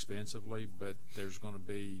less expensively, but there's going to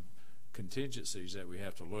be contingencies that we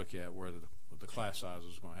have to look at where the class size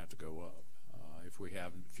is going to have to go up if we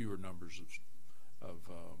have fewer numbers of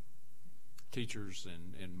teachers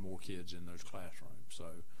and more kids in those classrooms. So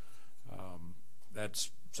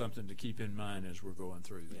that's something to keep in mind as we're going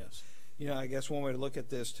through this. You know, I guess one way to look at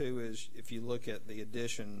this too is if you look at the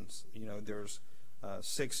additions, you know, there's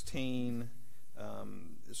 16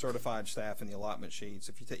 certified staff in the allotment sheets.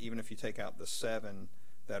 If you even if you take out the 7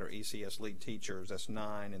 that are ECS lead teachers, that's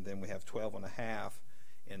 9, and then we have 12 and a half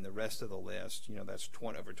in the rest of the list. You know, that's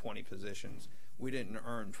over 20 positions. We didn't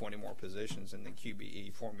earn 20 more positions in the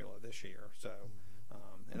QBE formula this year. So,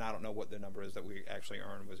 and I don't know what the number is that we actually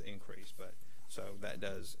earned was increased, but so that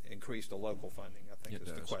does increase the local funding, I think,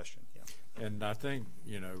 is the question. Yeah. And I think,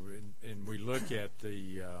 you know, and we look at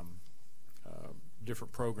the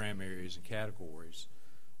different program areas and categories,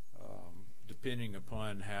 depending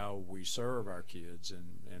upon how we serve our kids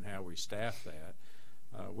and how we staff that,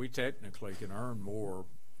 we technically can earn more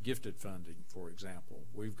gifted funding, for example.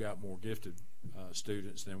 We've got more gifted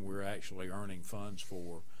students than we're actually earning funds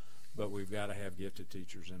for, but we've got to have gifted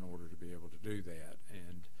teachers in order to be able to do that.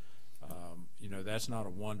 And you know, that's not a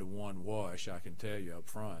one-to-one wash, I can tell you up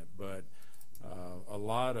front, but a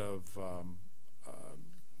lot of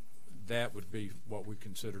that would be what we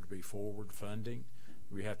consider to be forward funding.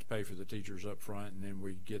 We have to pay for the teachers up front, and then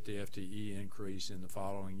we get the FTE increase in the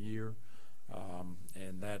following year,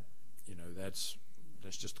 and that, you know, that's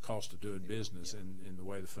just the cost of doing business in the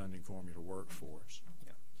way the funding formula works for us.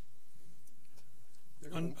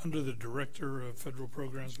 Under the Director of Federal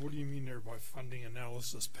Programs, what do you mean there by funding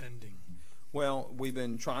analysis pending? Well, we've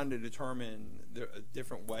been trying to determine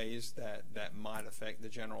different ways that might affect the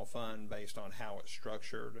general fund based on how it's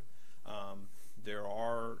structured. There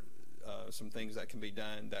are some things that can be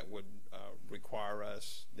done that would require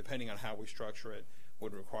us, depending on how we structure it,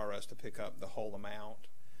 would require us to pick up the whole amount.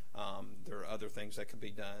 There are other things that could be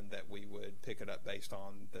done that we would pick it up based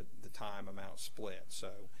on the time amount split. So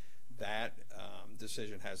that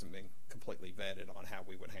decision hasn't been completely vetted on how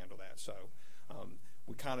we would handle that. So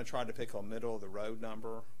we kind of tried to pick a middle of the road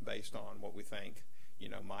number based on what we think, you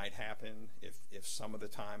know, might happen if some of the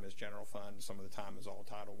time is general fund, some of the time is all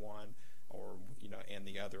Title I, or, you know, and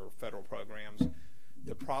the other federal programs.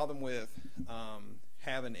 The problem with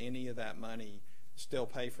having any of that money still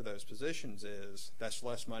pay for those positions is that's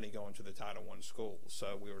less money going to the Title I schools.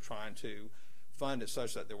 So we were trying to fund it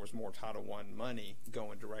such that there was more Title I money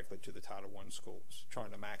going directly to the Title I schools,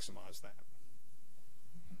 trying to maximize that.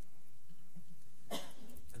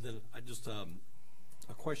 And then I just a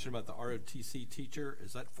question about the ROTC teacher.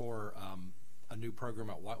 Is that for a new program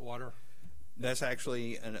at Whitewater? That's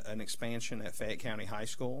actually an expansion at Fayette County High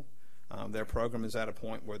School. Their program is at a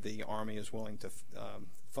point where the Army is willing to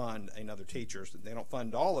fund another teacher. So they don't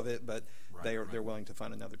fund all of it, but they're willing to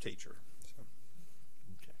fund another teacher. So.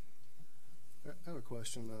 Okay. I have a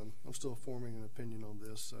question. I'm still forming an opinion on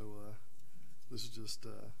this, so this is just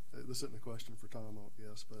this isn't a question for Tom, I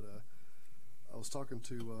guess, but I was talking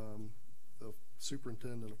to the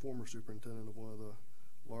superintendent, a former superintendent of one of the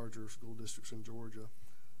larger school districts in Georgia,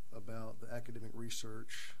 about the academic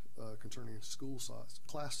research concerning school size,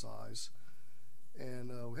 class size,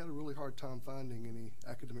 and we had a really hard time finding any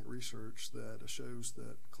academic research that shows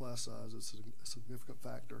that class size is a significant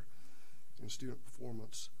factor in student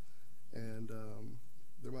performance. And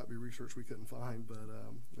there might be research we couldn't find, but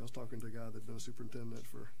I was talking to a guy that'd been a superintendent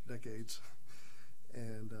for decades,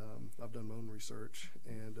 and I've done my own research,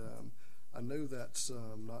 and I know that's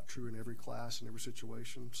not true in every class and every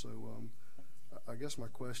situation. So I guess my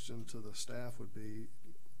question to the staff would be,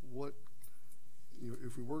 what, you know,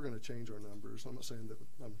 if we were going to change our numbers, I'm not saying that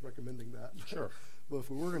I'm recommending that, sure, but if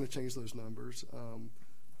we were going to change those numbers,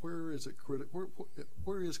 where is it critical?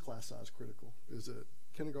 Where is class size critical? Is it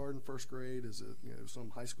kindergarten, first grade? Is it, you know, some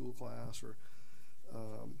high school class? Or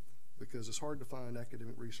because it's hard to find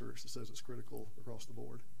academic research that says it's critical across the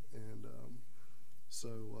board. And so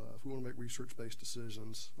if we want to make research-based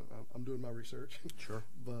decisions, I'm doing my research. Sure.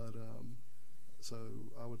 But so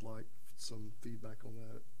I would like some feedback on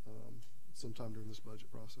that sometime during this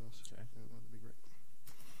budget process. Okay. And that'd be great.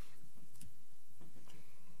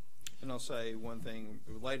 And I'll say one thing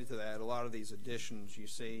related to that. A lot of these additions you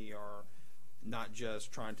see are not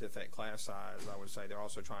just trying to affect class size. I would say they're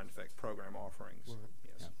also trying to affect program offerings. Right.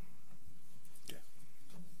 Yes.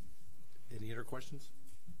 Yeah. Any other questions?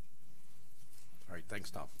 All right, thanks,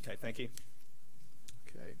 Tom. Okay, thank you.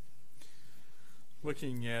 Okay.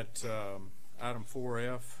 Looking at item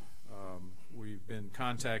 4F, we've been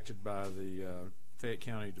contacted by the Fayette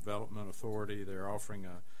County Development Authority. They're offering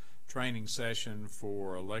a training session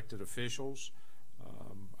for elected officials.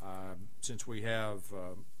 Since we have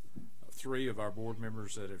 3 of our board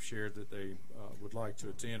members that have shared that they would like to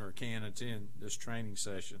attend or can attend this training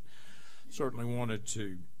session, certainly wanted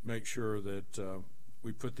to make sure that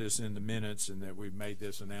we put this in the minutes and that we've made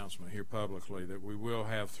this announcement here publicly, that we will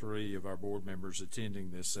have 3 of our board members attending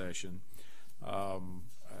this session.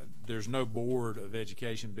 There's no Board of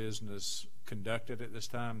Education business conducted at this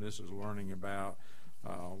time. This is learning about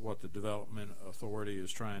what the Development Authority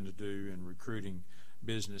is trying to do in recruiting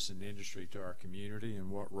business and industry to our community, and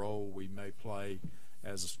what role we may play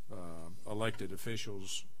as elected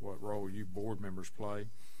officials, what role you board members play.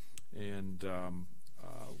 And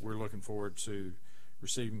we're looking forward to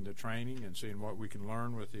receiving the training and seeing what we can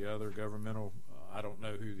learn with the other governmental, I don't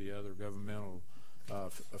know who the other governmental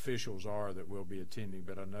officials are that will be attending,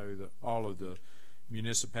 but I know that all of the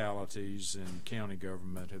municipalities and county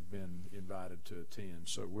government have been invited to attend.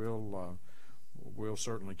 So we'll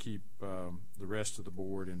certainly keep the rest of the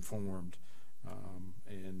board informed.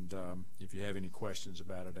 And if you have any questions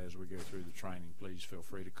about it as we go through the training, please feel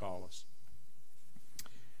free to call us.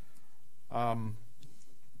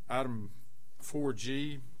 Item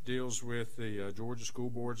 4G deals with the Georgia School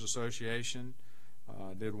Boards Association.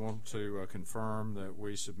 I did want to confirm that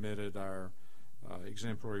we submitted our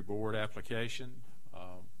exemplary board application.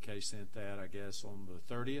 Kay sent that, I guess, on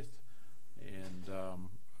the 30th, and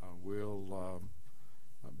we'll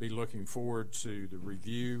be looking forward to the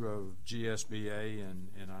review of GSBA,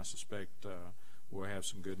 and I suspect we'll have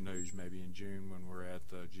some good news maybe in June when we're at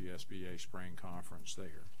the GSBA Spring Conference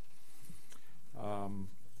there.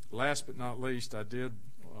 Last but not least, I did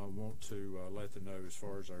want to let them know, as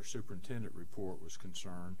far as our superintendent report was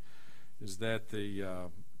concerned, is that the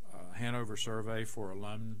Hanover survey for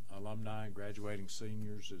alumni and graduating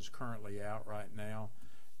seniors is currently out right now,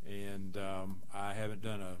 and I haven't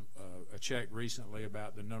done a check recently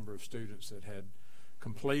about the number of students that had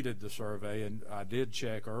completed the survey, and I did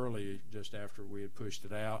check early just after we had pushed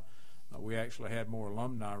it out. We actually had more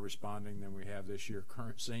alumni responding than we have this year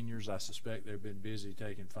current seniors. I suspect they've been busy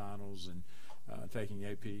taking finals and taking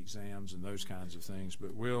AP exams and those kinds of things.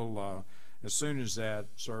 But we'll, as soon as that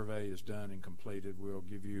survey is done and completed, we'll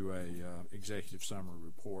give you a executive summary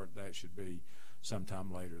report. That should be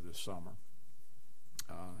sometime later this summer.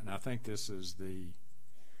 And I think this is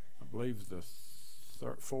I believe the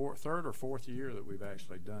third or fourth year that we've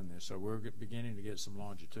actually done this. So we're beginning to get some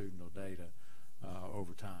longitudinal data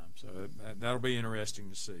over time. So that'll be interesting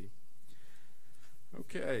to see.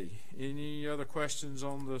 Okay, any other questions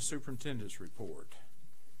on the superintendent's report?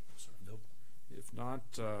 Nope. If not,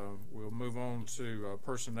 we'll move on to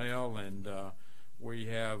personnel, and we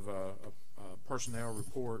have a personnel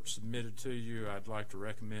report submitted to you. I'd like to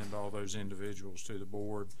recommend all those individuals to the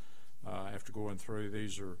board. After going through,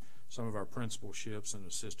 these are some of our principalships and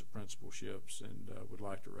assistant principalships, and would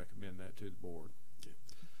like to recommend that to the board.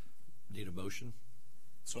 Need a motion?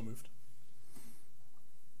 So moved.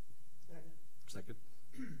 Second.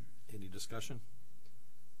 Any discussion?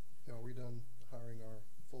 Yeah, are we done hiring our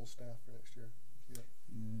full staff for next year? Yeah.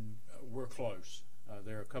 We're close.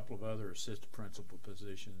 There are a couple of other assistant principal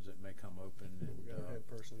positions that may come open. And, we got our head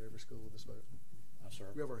person at every school with this vote. Sir?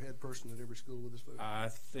 We have our head person at every school with this vote. I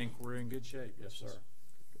think we're in good shape. Yes, sir.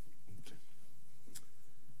 Okay.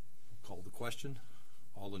 Call the question.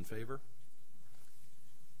 All in favor?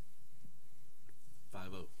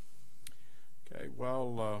 5-0. Okay,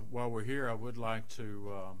 well, while we're here, I would like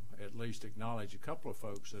to at least acknowledge a couple of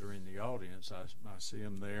folks that are in the audience. I see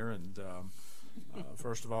them there, and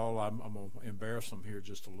first of all, I'm going to embarrass them here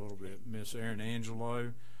just a little bit. Miss Erin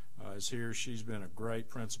Angelo is here. She's been a great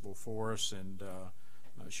principal for us, and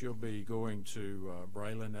she'll be going to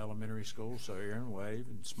Braylon Elementary School. So, Erin, wave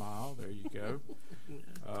and smile. There you go.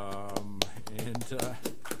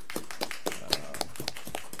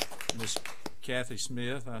 Miss Kathy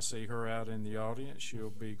Smith, I see her out in the audience.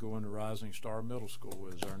 She'll be going to Rising Star Middle School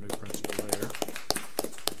as our new principal there.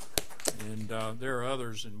 And there are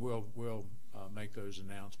others, and we'll make those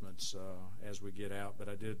announcements as we get out. But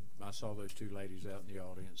I saw those two ladies out in the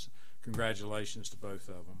audience. Congratulations to both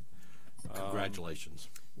of them. Congratulations.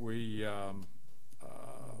 We are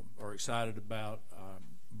excited about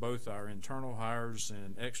both our internal hires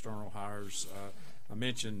and external hires. I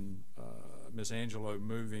mentioned Ms. Angelo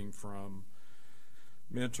moving from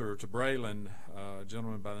Mentor to Braylon. A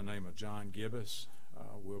gentleman by the name of John Gibbous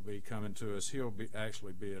will be coming to us. He'll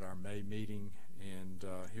actually be at our May meeting, and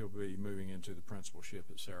he'll be moving into the principalship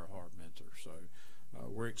at Sarah Hart Mentor. So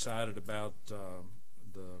we're excited about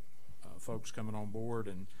the folks coming on board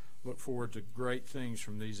and look forward to great things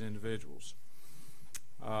from these individuals.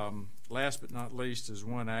 Last but not least is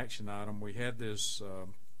one action item. We had this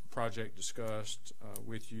project discussed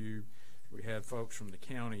with you. We had folks from the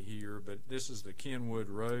county here, but this is the Kenwood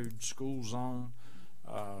Road School Zone.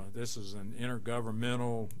 This is an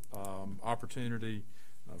intergovernmental opportunity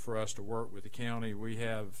for us to work with the county. We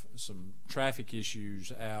have some traffic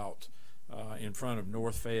issues out in front of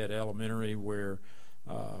North Fayette Elementary where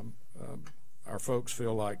our folks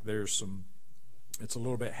feel like it's a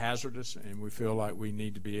little bit hazardous, and we feel like we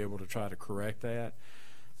need to be able to try to correct that.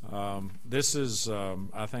 This is,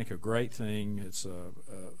 I think, a great thing. It's a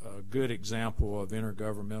good example of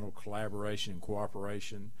intergovernmental collaboration and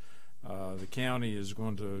cooperation. The county is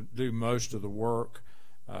going to do most of the work.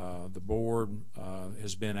 The board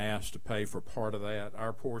has been asked to pay for part of that.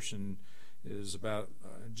 Our portion is about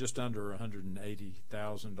just under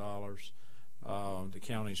 $180,000. The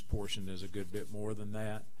county's portion is a good bit more than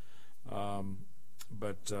that.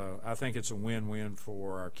 But I think it's a win-win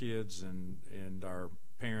for our kids and our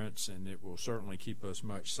parents, and it will certainly keep us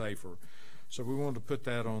much safer. So we wanted to put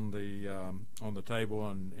that on the table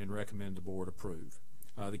and recommend the board approve.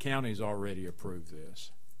 The county's already approved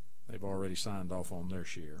this. They've already signed off on their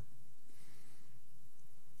share.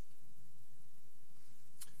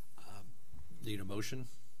 Need a motion?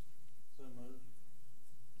 So moved.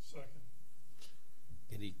 Second.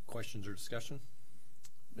 Any questions or discussion?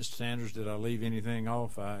 Mr. Sanders, did I leave anything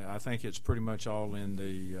off? I think it's pretty much all in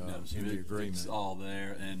the agreement. It's all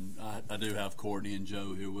there, and I do have Courtney and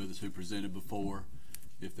Joe here with us who presented before,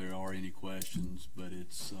 if there are any questions. But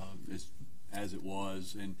it's as it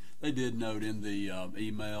was, and they did note in the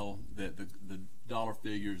email that the dollar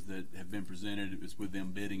figures that have been presented, it was with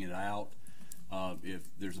them bidding it out. If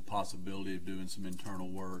there's a possibility of doing some internal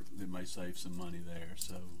work that may save some money there,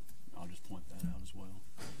 so I'll just point that out as well.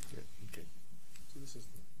 Good. Okay. So this is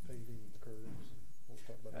the paving the curves. We'll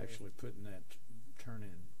talk about Actually putting that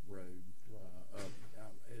turn-in road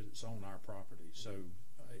it's on our property, so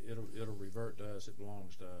it'll revert to us. It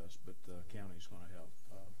belongs to us, but the county's going to help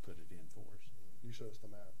put it in for us. You showed us the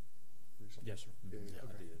map recently. Yes, sir. Yeah,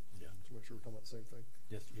 I did. Yeah. To make sure we're talking about the same thing.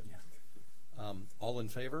 Yes. Yeah. All in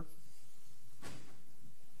favor?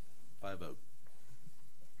 By a vote.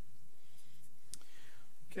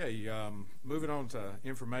 Okay, moving on to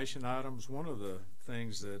information items. One of the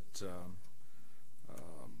things that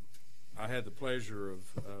I had the pleasure of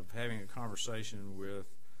having a conversation with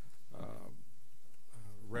a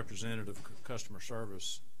representative customer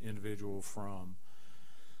service individual from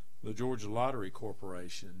the Georgia Lottery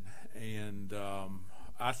Corporation, and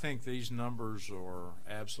I think these numbers are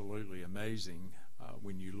absolutely amazing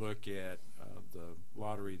when you look at the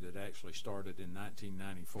lottery that actually started in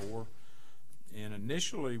 1994. And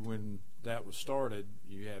initially when that was started,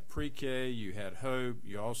 you had pre-K, you had Hope,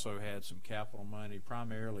 you also had some capital money,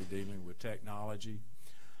 primarily dealing with technology.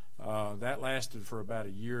 That lasted for about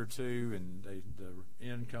a year or two, and the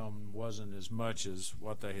income wasn't as much as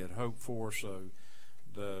what they had hoped for, so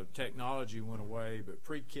the technology went away, but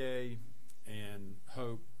pre-K and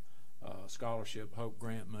Hope scholarship, Hope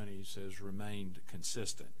grant monies has remained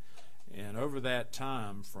consistent. And over that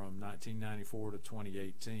time, from 1994 to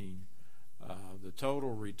 2018, the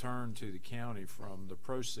total return to the county from the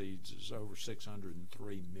proceeds is over $603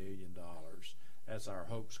 million. That's our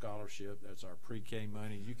Hope scholarship. That's our pre-K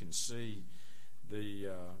money. You can see the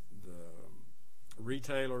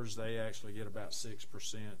retailers, they actually get about 6%.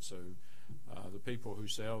 So the people who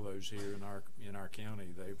sell those here in our county,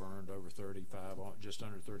 they've earned over just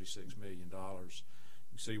under $36 million.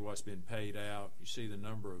 You see what's been paid out. You see the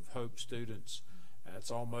number of Hope students.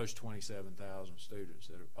 That's almost 27,000 students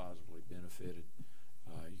that have positively benefited.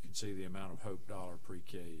 You can see the amount of Hope dollar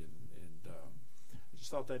pre-K, and I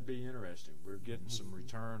just thought that'd be interesting. We're getting some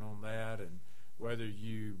return on that, and whether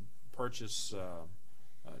you purchase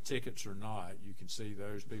tickets or not, you can see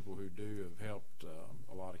those people who do have helped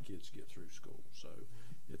a lot of kids get through school. So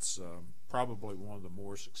it's probably one of the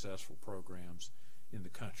more successful programs in the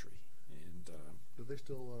country. And do they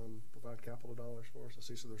still provide capital dollars for us? I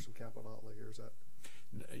see, so there's some capital outlay here. Is that?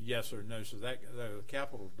 Yes or no? So that the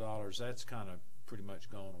capital dollars, that's kind of pretty much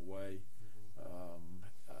gone away.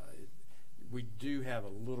 We do have a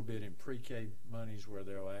little bit in pre-K monies where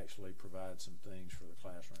they'll actually provide some things for the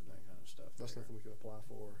classroom, that kind of stuff. That's nothing we could apply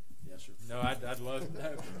for. Yes, sir. No, I'd love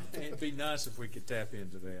to. It'd be nice if we could tap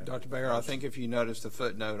into that. Dr. Bear, I think if you notice the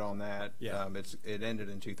footnote on that, yeah. It ended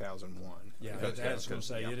in 2001. Yeah, I was going to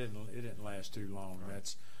say it didn't last too long. Right.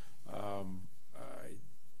 That's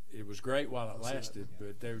it was great while it lasted,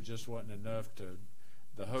 but there just wasn't enough to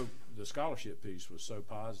the scholarship piece was so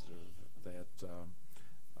positive that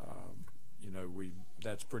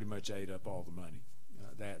that's pretty much ate up all the money,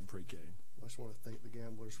 that and pre-K. I just want to thank the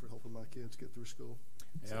Gamblers for helping my kids get through school.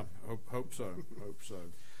 Yeah, hope so. Hope so.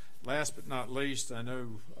 Last but not least, I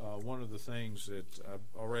know one of the things that I've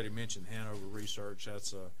already mentioned, Hanover Research.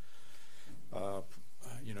 That's a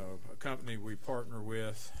company we partner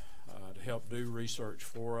with to help do research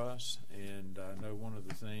for us. And I know one of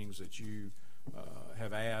the things that you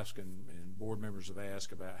have asked and board members have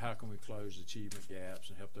asked about, how can we close achievement gaps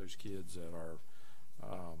and help those kids that are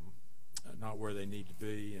not where they need to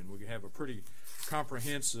be. And we have a pretty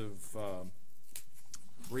comprehensive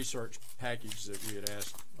research package that we had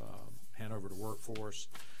asked Hanover to work for us.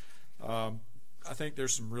 I think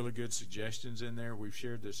there's some really good suggestions in there. We've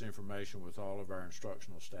shared this information with all of our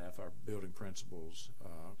instructional staff, our building principals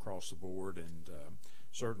across the board, and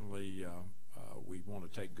certainly we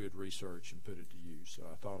want to take good research and put it to use. So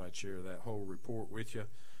I thought I'd share that whole report with you.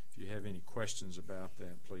 If you have any questions about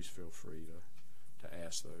that, please feel free to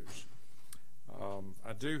ask those.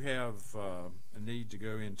 I do have a need to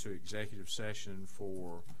go into executive session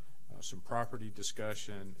for some property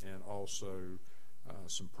discussion and also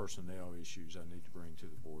some personnel issues I need to bring to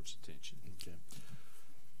the board's attention. Okay.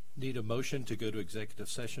 Need a motion to go to executive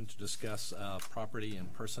session to discuss property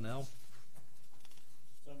and personnel?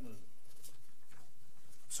 So moved.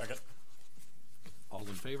 Second. All in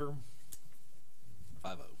favor?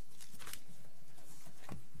 5-0.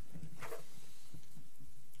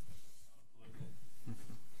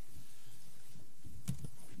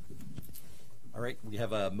 All right, we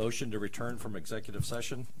have a motion to return from executive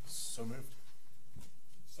session. So moved.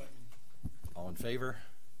 Second. All in favor?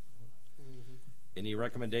 Any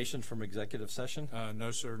recommendations from executive session?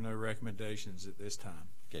 No, sir, no recommendations at this time.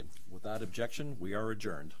 Okay, without objection, we are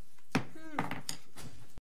adjourned.